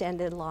legs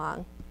extended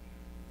long.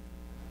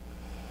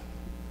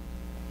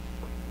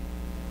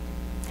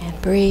 And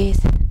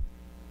breathe.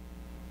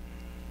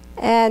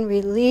 And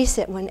release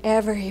it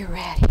whenever you're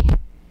ready.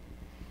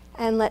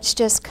 And let's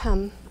just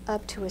come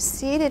up to a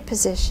seated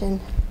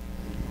position,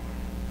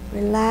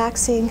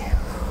 relaxing.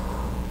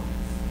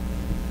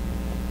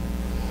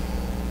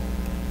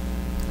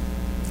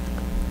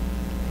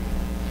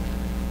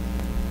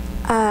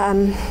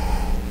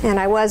 And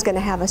I was going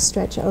to have us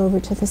stretch over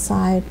to the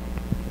side,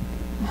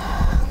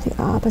 the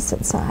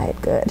opposite side.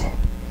 Good.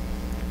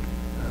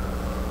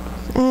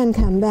 And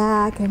come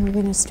back, and we're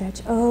going to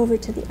stretch over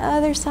to the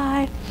other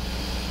side.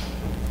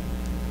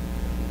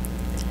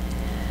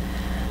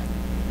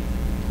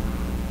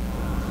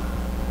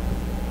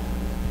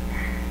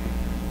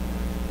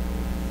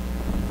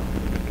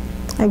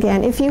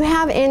 Again, if you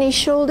have any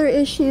shoulder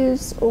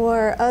issues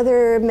or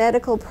other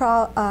medical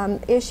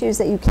issues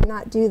that you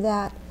cannot do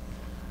that,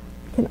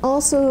 it can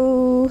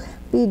also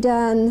be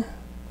done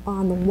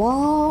on the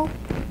wall,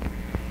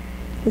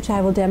 which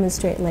I will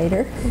demonstrate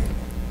later.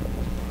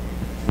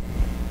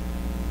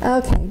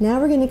 Okay, now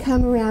we're going to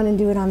come around and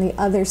do it on the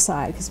other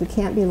side because we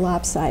can't be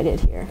lopsided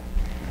here.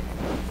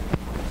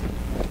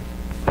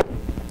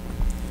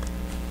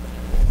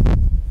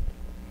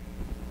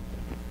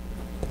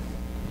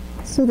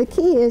 So the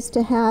key is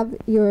to have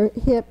your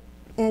hip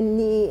and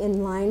knee in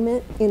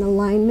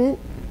alignment.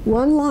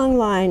 One long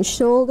line,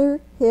 shoulder,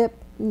 hip,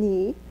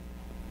 knee.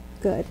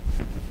 Good.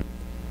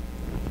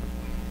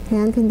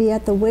 Hand can be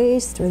at the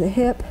waist or the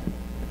hip.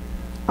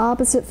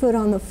 Opposite foot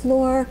on the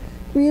floor.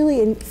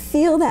 Really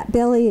feel that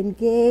belly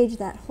engage,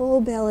 that whole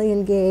belly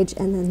engage,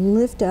 and then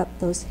lift up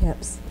those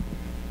hips.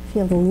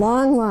 Feel the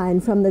long line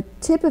from the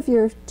tip of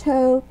your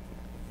toe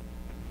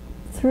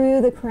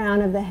through the crown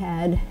of the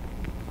head,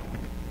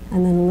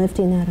 and then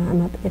lifting that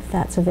arm up if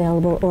that's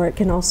available, or it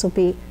can also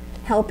be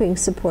helping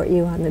support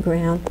you on the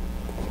ground.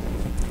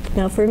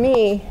 Now for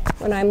me,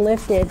 when I'm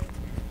lifted,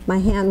 my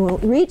hand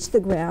won't reach the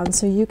ground,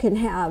 so you can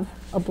have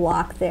a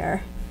block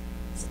there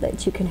so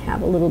that you can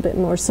have a little bit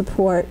more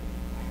support.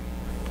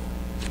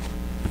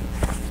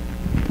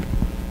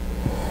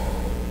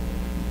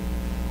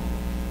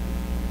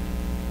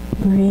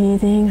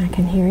 Breathing, I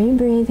can hear you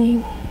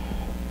breathing.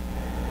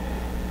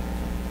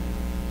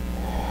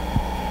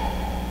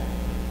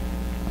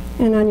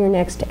 And on your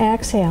next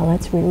exhale,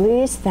 let's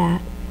release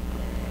that.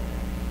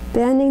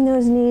 Bending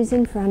those knees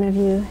in front of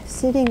you,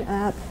 sitting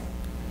up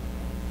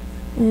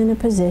in a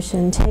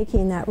position,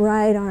 taking that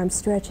right arm,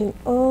 stretching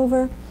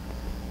over,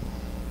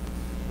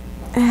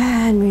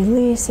 and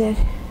release it,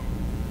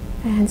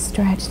 and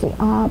stretch the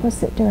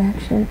opposite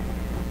direction.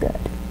 Good.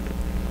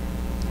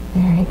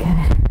 Very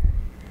good.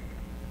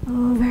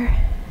 Over.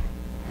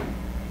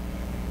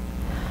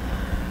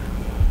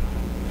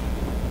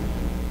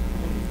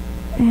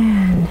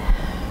 And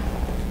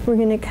we're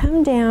going to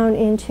come down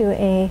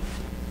into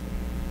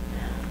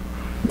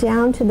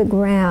down to the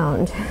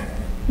ground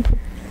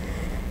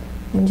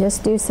and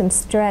just do some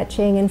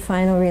stretching and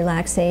final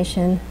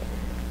relaxation.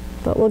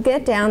 But we'll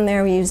get down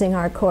there using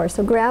our core.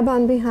 So grab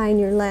on behind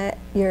your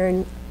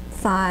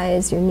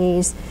thighs, your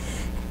knees,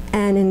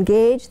 and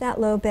engage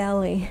that low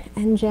belly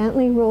and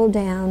gently roll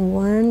down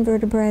one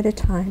vertebra at a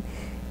time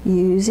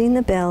using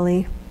the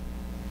belly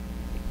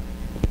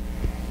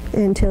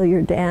until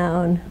you're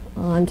down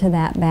onto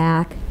that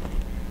back.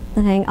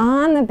 Lying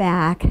on the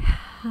back.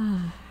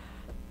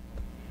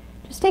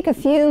 Just take a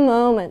few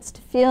moments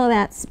to feel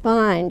that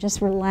spine just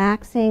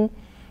relaxing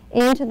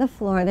into the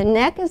floor. The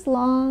neck is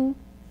long,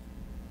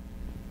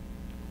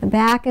 the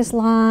back is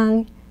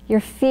long, your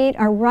feet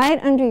are right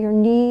under your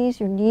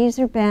knees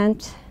are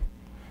bent.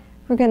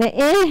 We're going to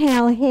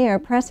inhale here,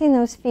 pressing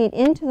those feet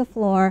into the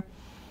floor.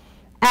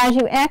 As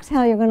you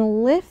exhale, you're going to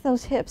lift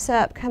those hips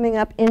up, coming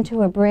up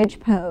into a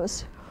bridge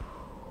pose.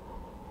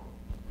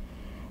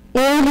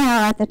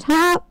 Inhale at the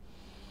top.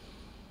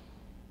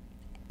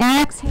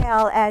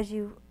 Exhale as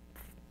you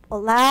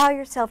allow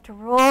yourself to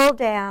roll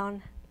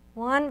down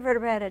one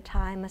vertebra at a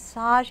time,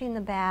 massaging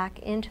the back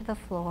into the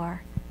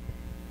floor.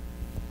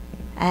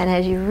 And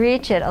as you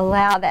reach it,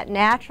 allow that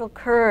natural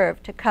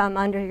curve to come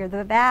under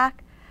the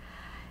back.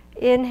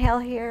 Inhale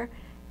here.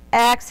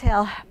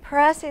 Exhale,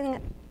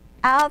 pressing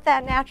out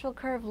that natural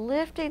curve,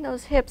 lifting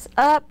those hips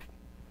up.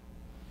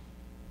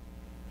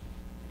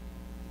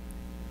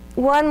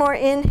 One more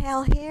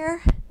inhale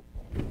here.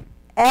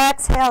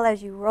 Exhale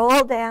as you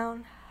roll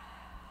down.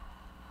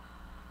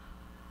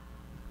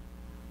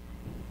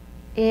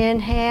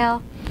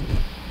 Inhale.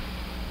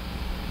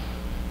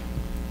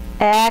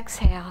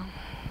 Exhale.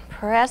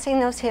 Pressing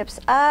those hips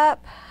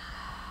up.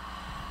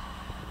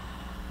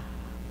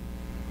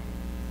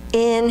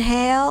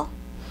 Inhale.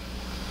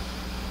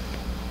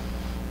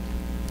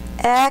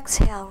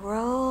 Exhale,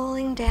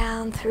 rolling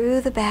down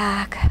through the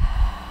back.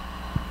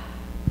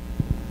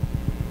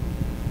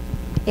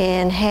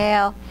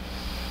 Inhale.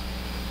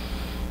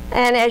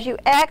 And as you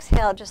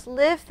exhale, just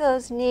lift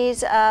those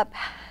knees up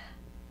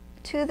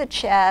to the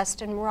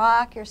chest and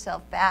rock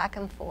yourself back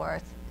and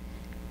forth.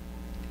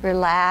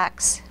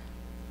 Relax.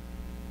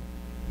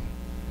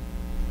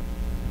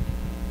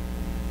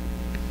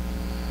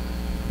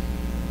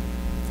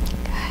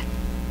 Good.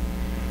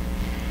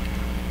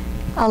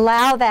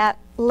 Allow that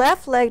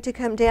left leg to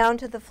come down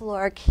to the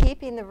floor,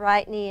 keeping the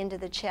right knee into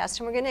the chest.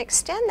 And we're going to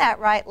extend that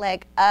right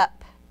leg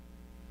up,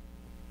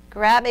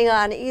 grabbing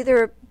on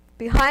either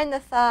behind the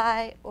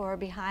thigh or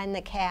behind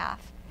the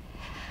calf.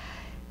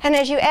 And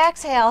as you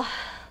exhale,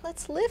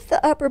 let's lift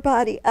the upper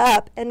body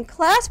up and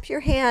clasp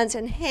your hands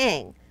and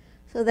hang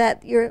so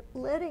that you're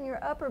letting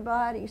your upper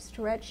body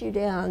stretch you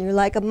down. You're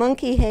like a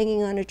monkey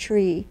hanging on a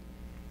tree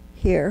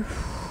here.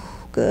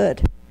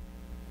 Good.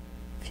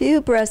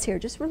 Few breaths here.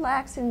 Just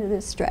relax into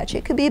this stretch.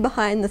 It could be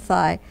behind the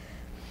thigh,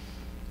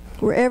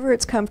 wherever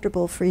it's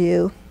comfortable for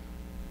you.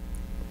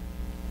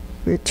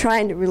 We're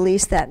trying to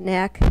release that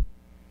neck.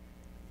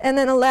 And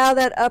then allow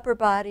that upper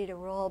body to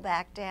roll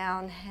back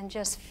down and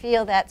just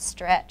feel that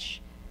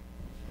stretch.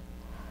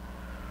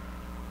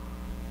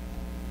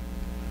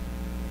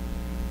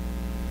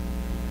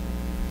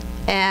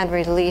 And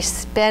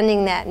release,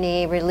 bending that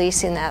knee,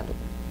 releasing that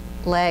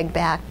leg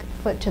back,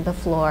 foot to the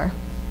floor.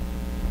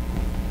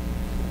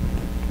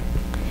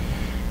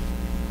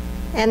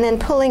 And then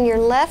pulling your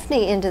left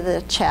knee into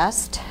the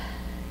chest,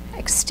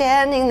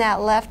 extending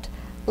that left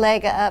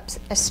leg up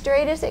as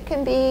straight as it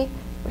can be.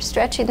 We're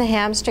stretching the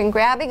hamstring,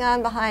 grabbing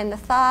on behind the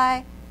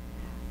thigh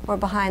or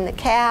behind the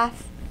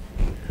calf.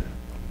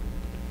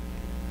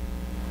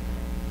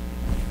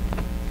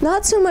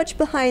 Not so much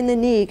behind the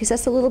knee, because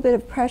that's a little bit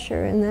of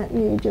pressure in that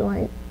knee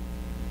joint.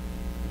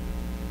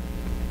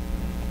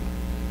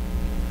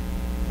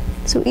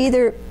 So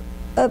either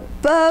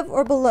above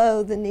or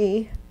below the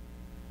knee.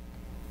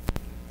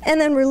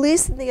 And then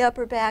releasing the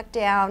upper back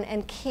down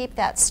and keep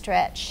that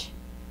stretch.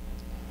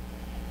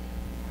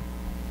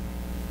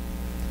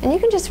 And you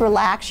can just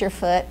relax your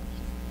foot.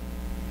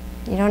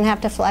 You don't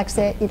have to flex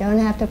it, you don't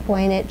have to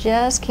point it,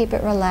 just keep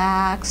it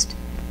relaxed.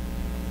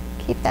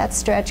 Keep that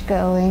stretch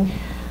going.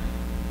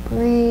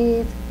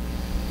 Breathe.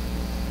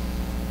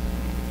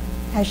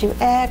 As you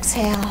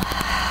exhale,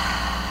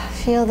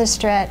 feel the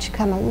stretch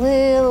come a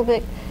little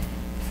bit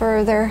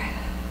further.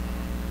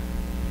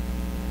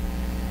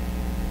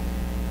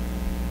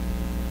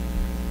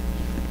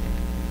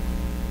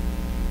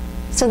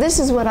 So this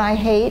is what I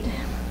hate.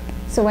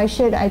 So I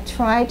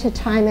try to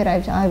time it.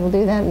 I will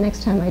do that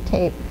next time I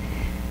tape.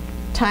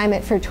 Time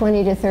it for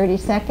 20 to 30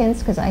 seconds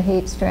because I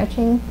hate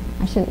stretching.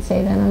 I shouldn't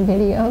say that on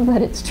video,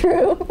 but it's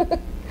true.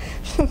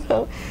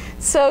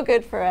 So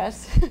good for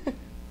us.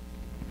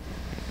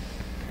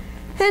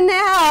 And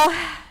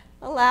now,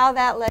 allow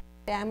that leg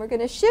down. We're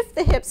going to shift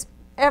the hips,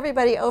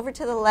 everybody, over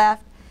to the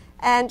left,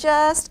 and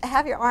just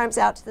have your arms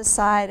out to the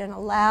side and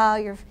allow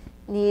your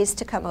knees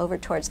to come over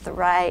towards the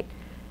right.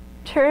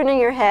 Turning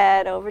your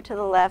head over to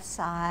the left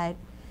side.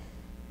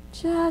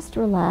 Just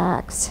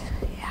relax.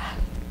 Yeah.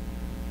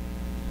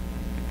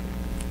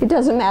 It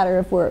doesn't matter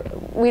if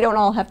we don't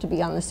all have to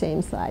be on the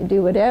same side.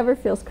 Do whatever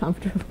feels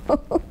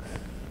comfortable.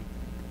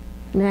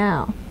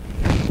 Now,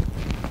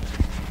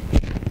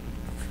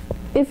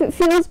 if it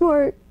feels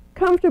more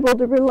comfortable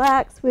to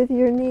relax with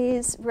your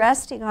knees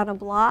resting on a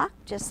block,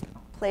 just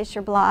place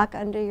your block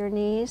under your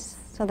knees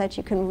so that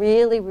you can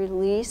really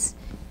release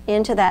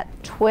into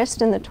that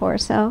twist in the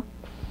torso.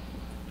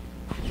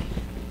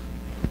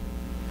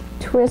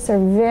 Twists are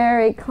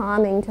very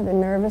calming to the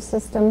nervous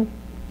system.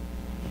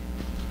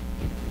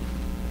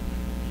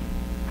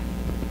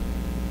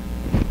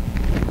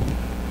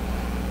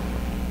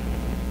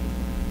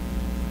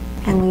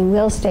 And we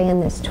will stay in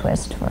this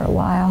twist for a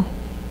while.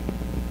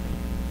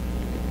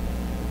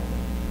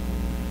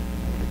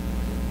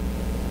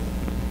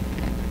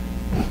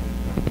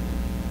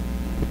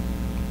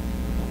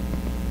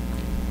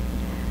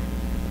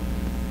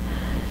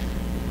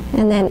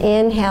 And then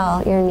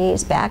inhale your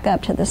knees back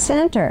up to the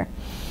center.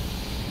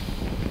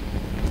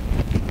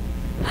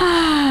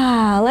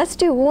 Let's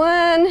do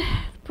one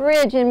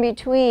bridge in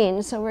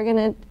between. So we're going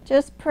to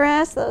just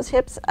press those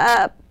hips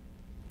up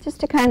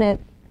just to kind of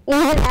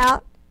even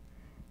out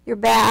your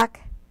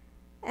back,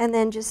 and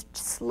then just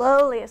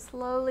slowly, as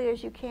slowly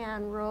as you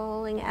can,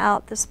 rolling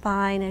out the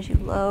spine as you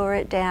lower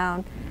it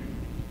down.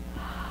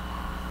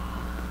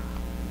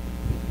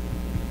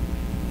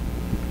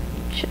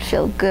 Should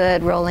feel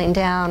good rolling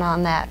down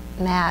on that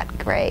mat.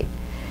 Great.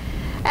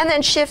 And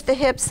then shift the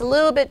hips a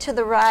little bit to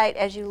the right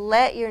as you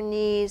let your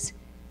knees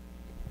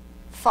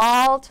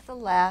fall to the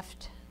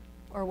left,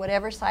 or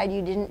whatever side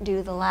you didn't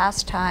do the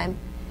last time.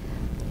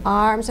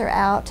 Arms are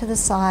out to the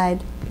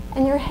side,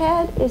 and your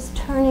head is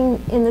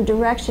turning in the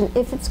direction,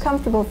 if it's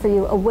comfortable for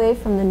you, away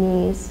from the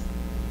knees.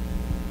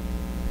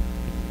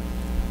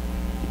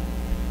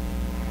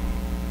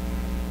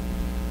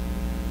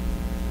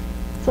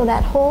 So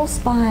that whole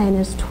spine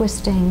is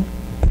twisting,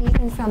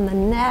 even from the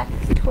neck,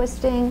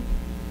 twisting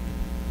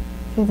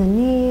through the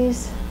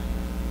knees.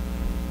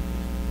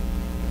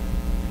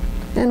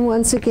 And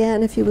once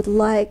again, if you would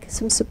like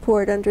some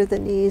support under the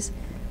knees.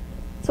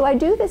 So I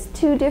do this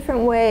two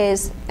different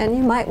ways, and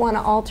you might want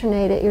to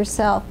alternate it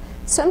yourself.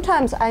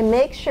 Sometimes I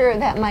make sure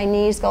that my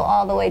knees go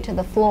all the way to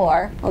the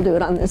floor. I'll do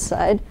it on this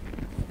side.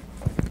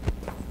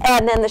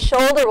 And then the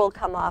shoulder will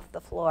come off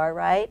the floor,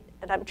 right?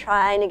 And I'm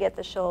trying to get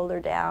the shoulder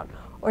down.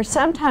 Or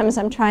sometimes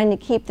I'm trying to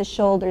keep the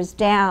shoulders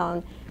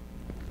down,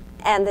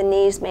 and the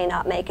knees may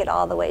not make it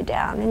all the way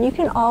down. And you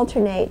can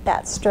alternate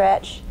that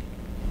stretch,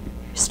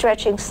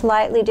 stretching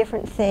slightly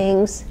different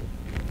things.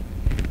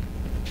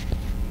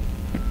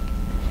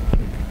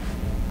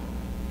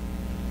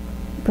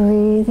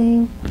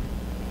 Breathing.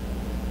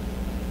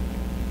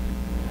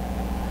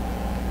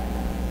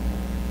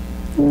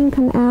 And then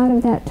come out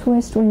of that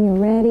twist when you're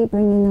ready,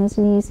 bringing those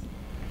knees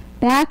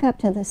back up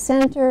to the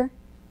center.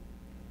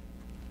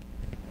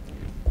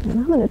 And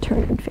I'm going to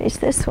turn and face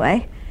this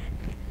way.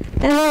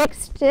 And then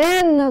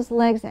extend those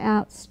legs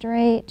out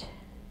straight.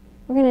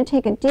 We're going to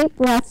take a deep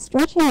breath,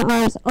 stretching the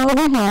arms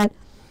overhead.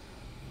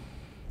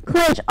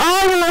 Clench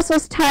all the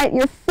muscles tight,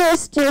 your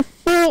fist, your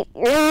feet,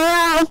 your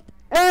mouth.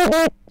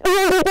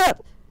 Hold it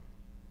up.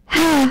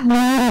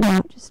 Let it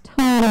out. Just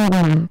totally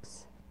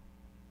relax.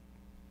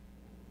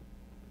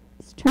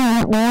 Let's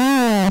try it one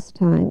last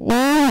time.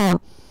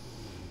 Inhale.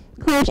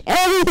 Clench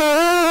everything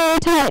really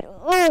tight.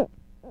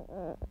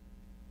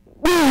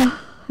 And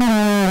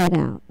let it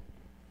out.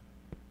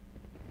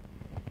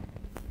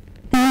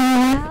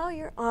 Allow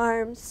your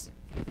arms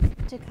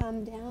to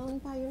come down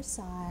by your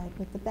side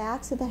with the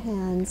backs of the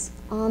hands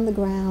on the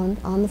ground,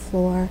 on the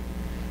floor,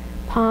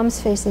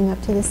 palms facing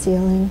up to the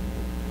ceiling.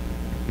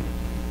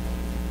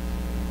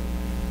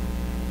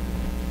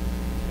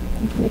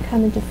 I'm going to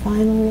come into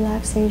final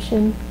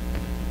relaxation.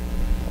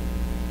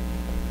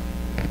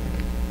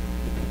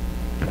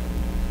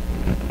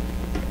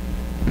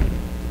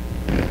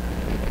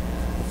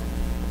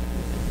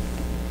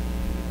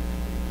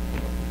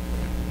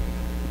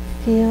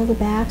 Feel the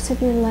backs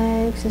of your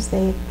legs as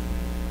they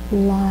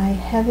lie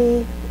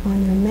heavy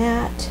on your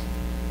mat,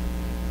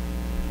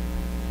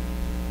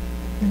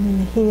 and then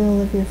the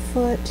heel of your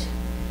foot,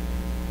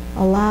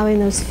 allowing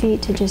those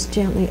feet to just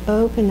gently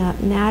open up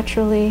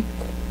naturally.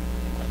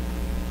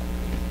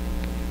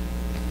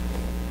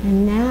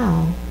 And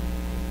now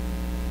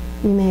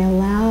you may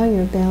allow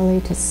your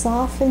belly to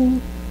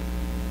soften.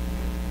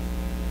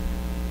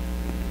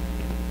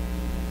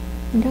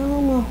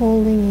 No more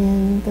holding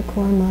in the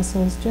core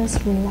muscles,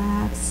 just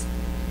relax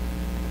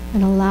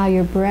and allow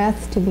your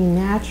breath to be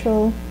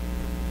natural.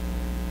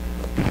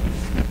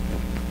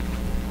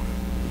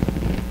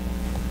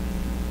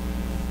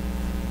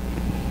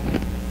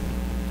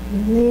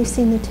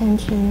 Releasing the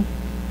tension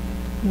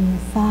in your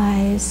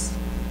thighs,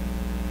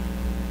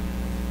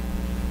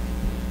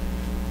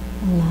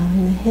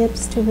 allowing the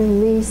hips to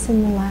release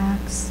and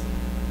relax.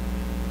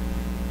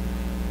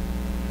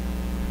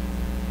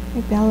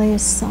 Your belly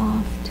is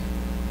soft.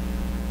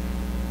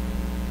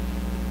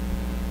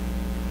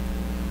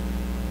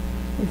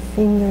 Your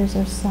fingers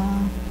are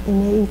soft. They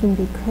may even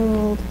be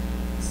curled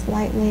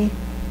slightly.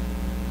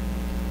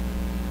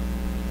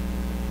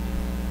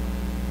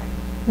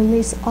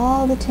 Release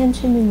all the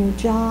tension in your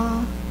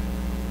jaw.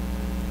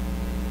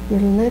 Your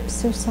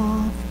lips are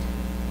soft.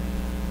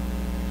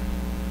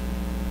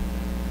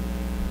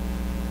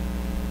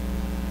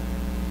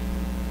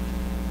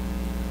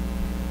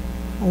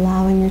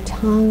 Allowing your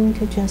tongue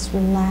to just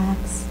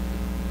relax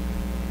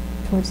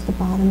towards the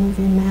bottom of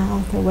your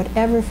mouth, or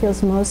whatever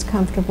feels most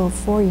comfortable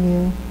for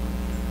you.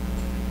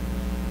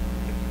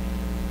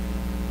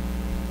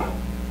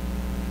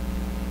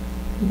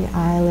 The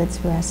eyelids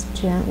rest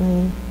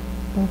gently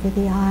over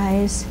the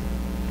eyes.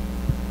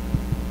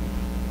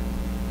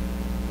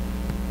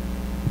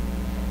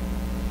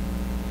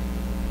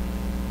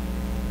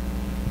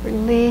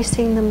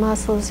 Releasing the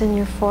muscles in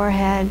your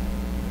forehead,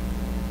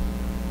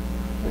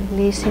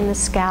 releasing the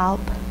scalp.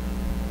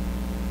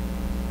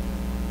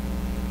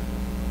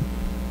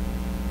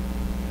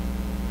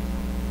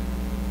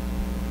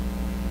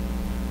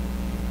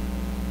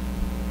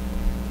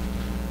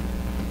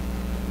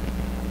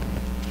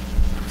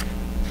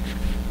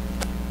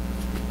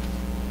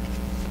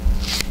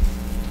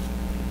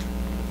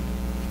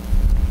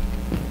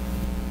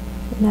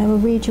 And I will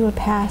read you a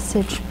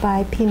passage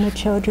by Pema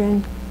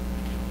Chodron.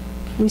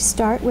 We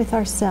start with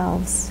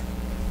ourselves.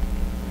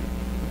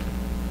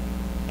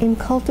 In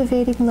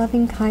cultivating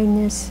loving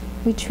kindness,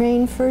 we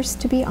train first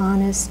to be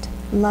honest,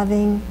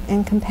 loving,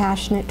 and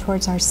compassionate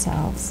towards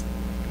ourselves.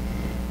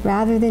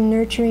 Rather than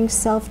nurturing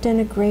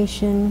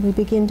self-denigration, we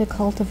begin to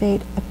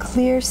cultivate a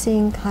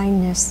clear-seeing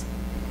kindness.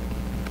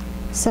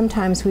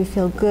 Sometimes we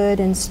feel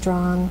good and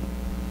strong.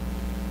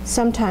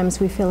 Sometimes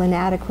we feel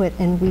inadequate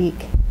and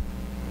weak.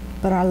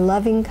 But our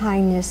loving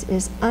kindness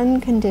is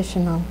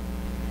unconditional.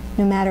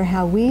 No matter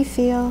how we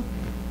feel,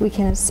 we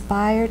can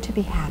aspire to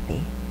be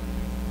happy.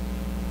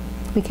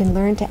 We can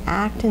learn to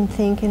act and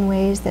think in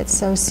ways that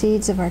sow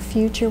seeds of our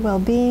future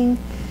well-being,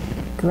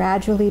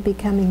 gradually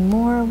becoming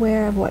more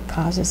aware of what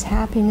causes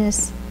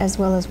happiness as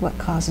well as what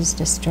causes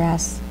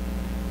distress.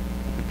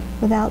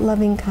 Without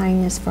loving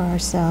kindness for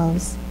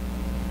ourselves,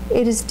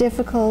 it is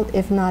difficult,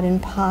 if not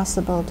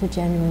impossible, to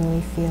genuinely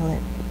feel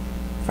it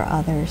for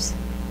others.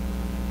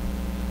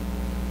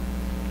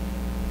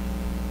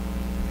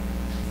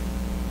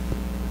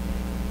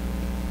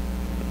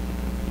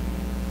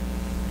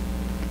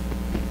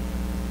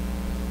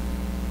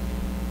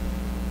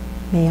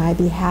 May I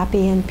be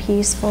happy and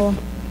peaceful.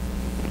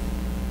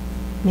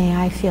 May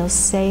I feel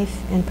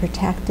safe and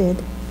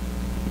protected.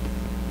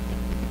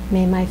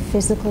 May my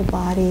physical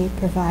body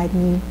provide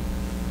me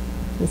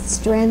with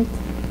strength.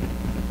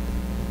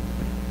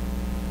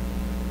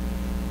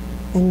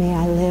 And may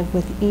I live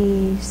with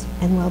ease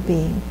and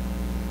well-being.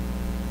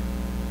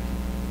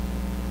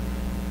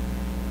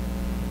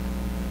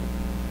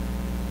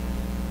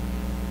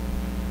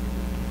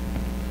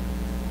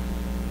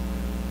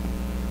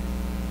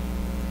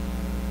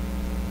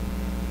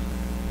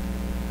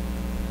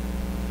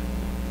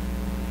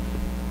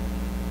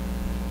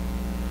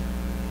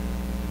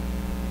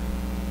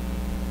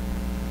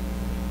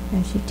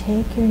 As you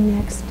take your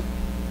next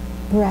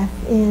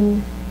breath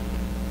in,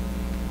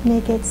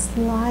 Make it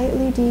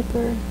slightly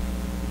deeper.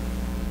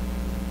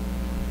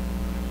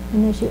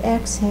 And as you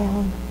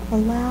exhale,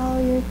 allow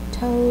your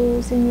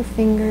toes and your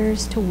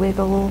fingers to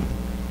wiggle,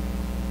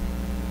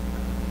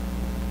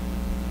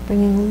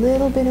 bringing a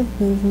little bit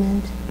of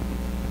movement.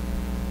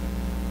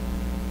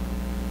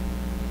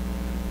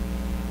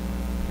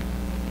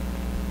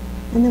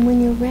 And then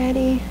when you're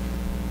ready,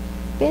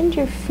 bend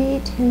your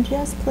feet and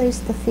just place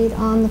the feet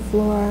on the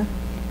floor.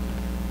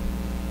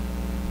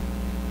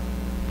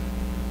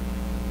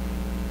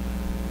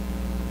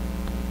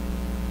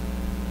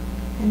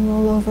 And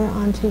roll over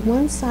onto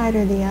one side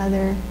or the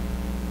other,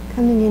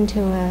 coming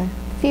into a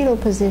fetal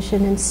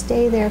position, and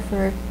stay there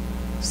for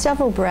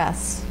several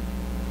breaths,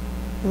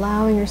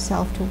 allowing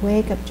yourself to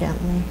wake up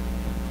gently.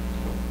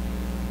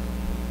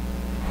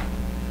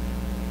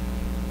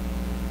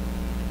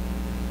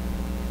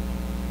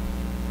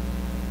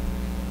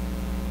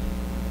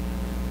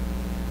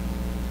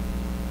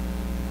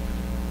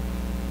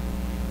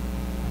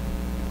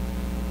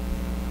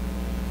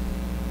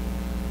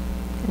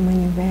 And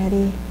when you're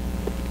ready,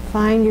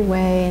 find your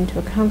way into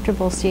a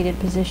comfortable seated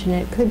position.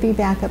 It could be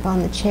back up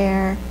on the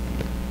chair,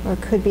 or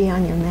it could be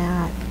on your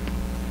mat.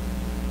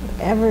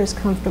 Whatever is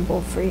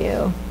comfortable for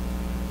you.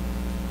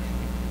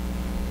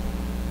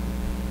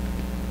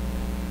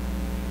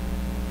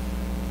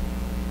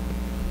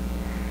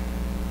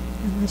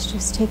 And let's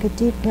just take a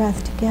deep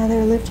breath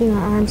together, lifting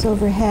our arms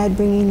overhead,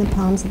 bringing the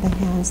palms of the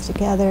hands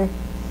together.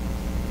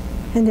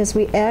 And as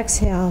we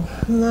exhale,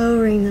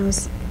 lowering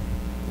those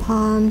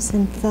palms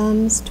and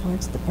thumbs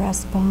towards the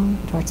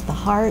breastbone, towards the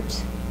heart.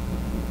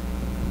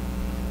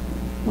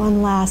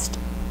 One last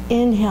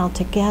inhale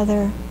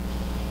together,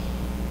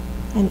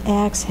 and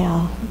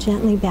exhale,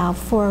 gently bow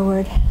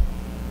forward.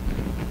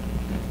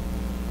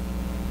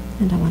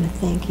 And I want to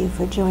thank you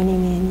for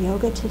joining me in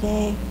yoga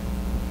today.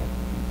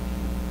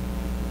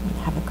 And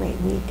have a great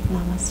week.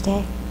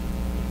 Namaste.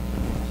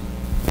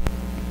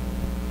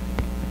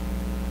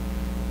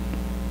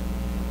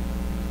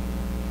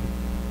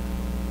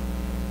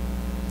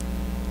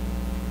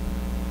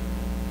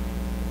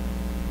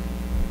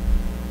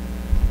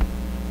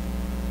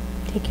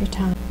 Take your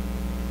time.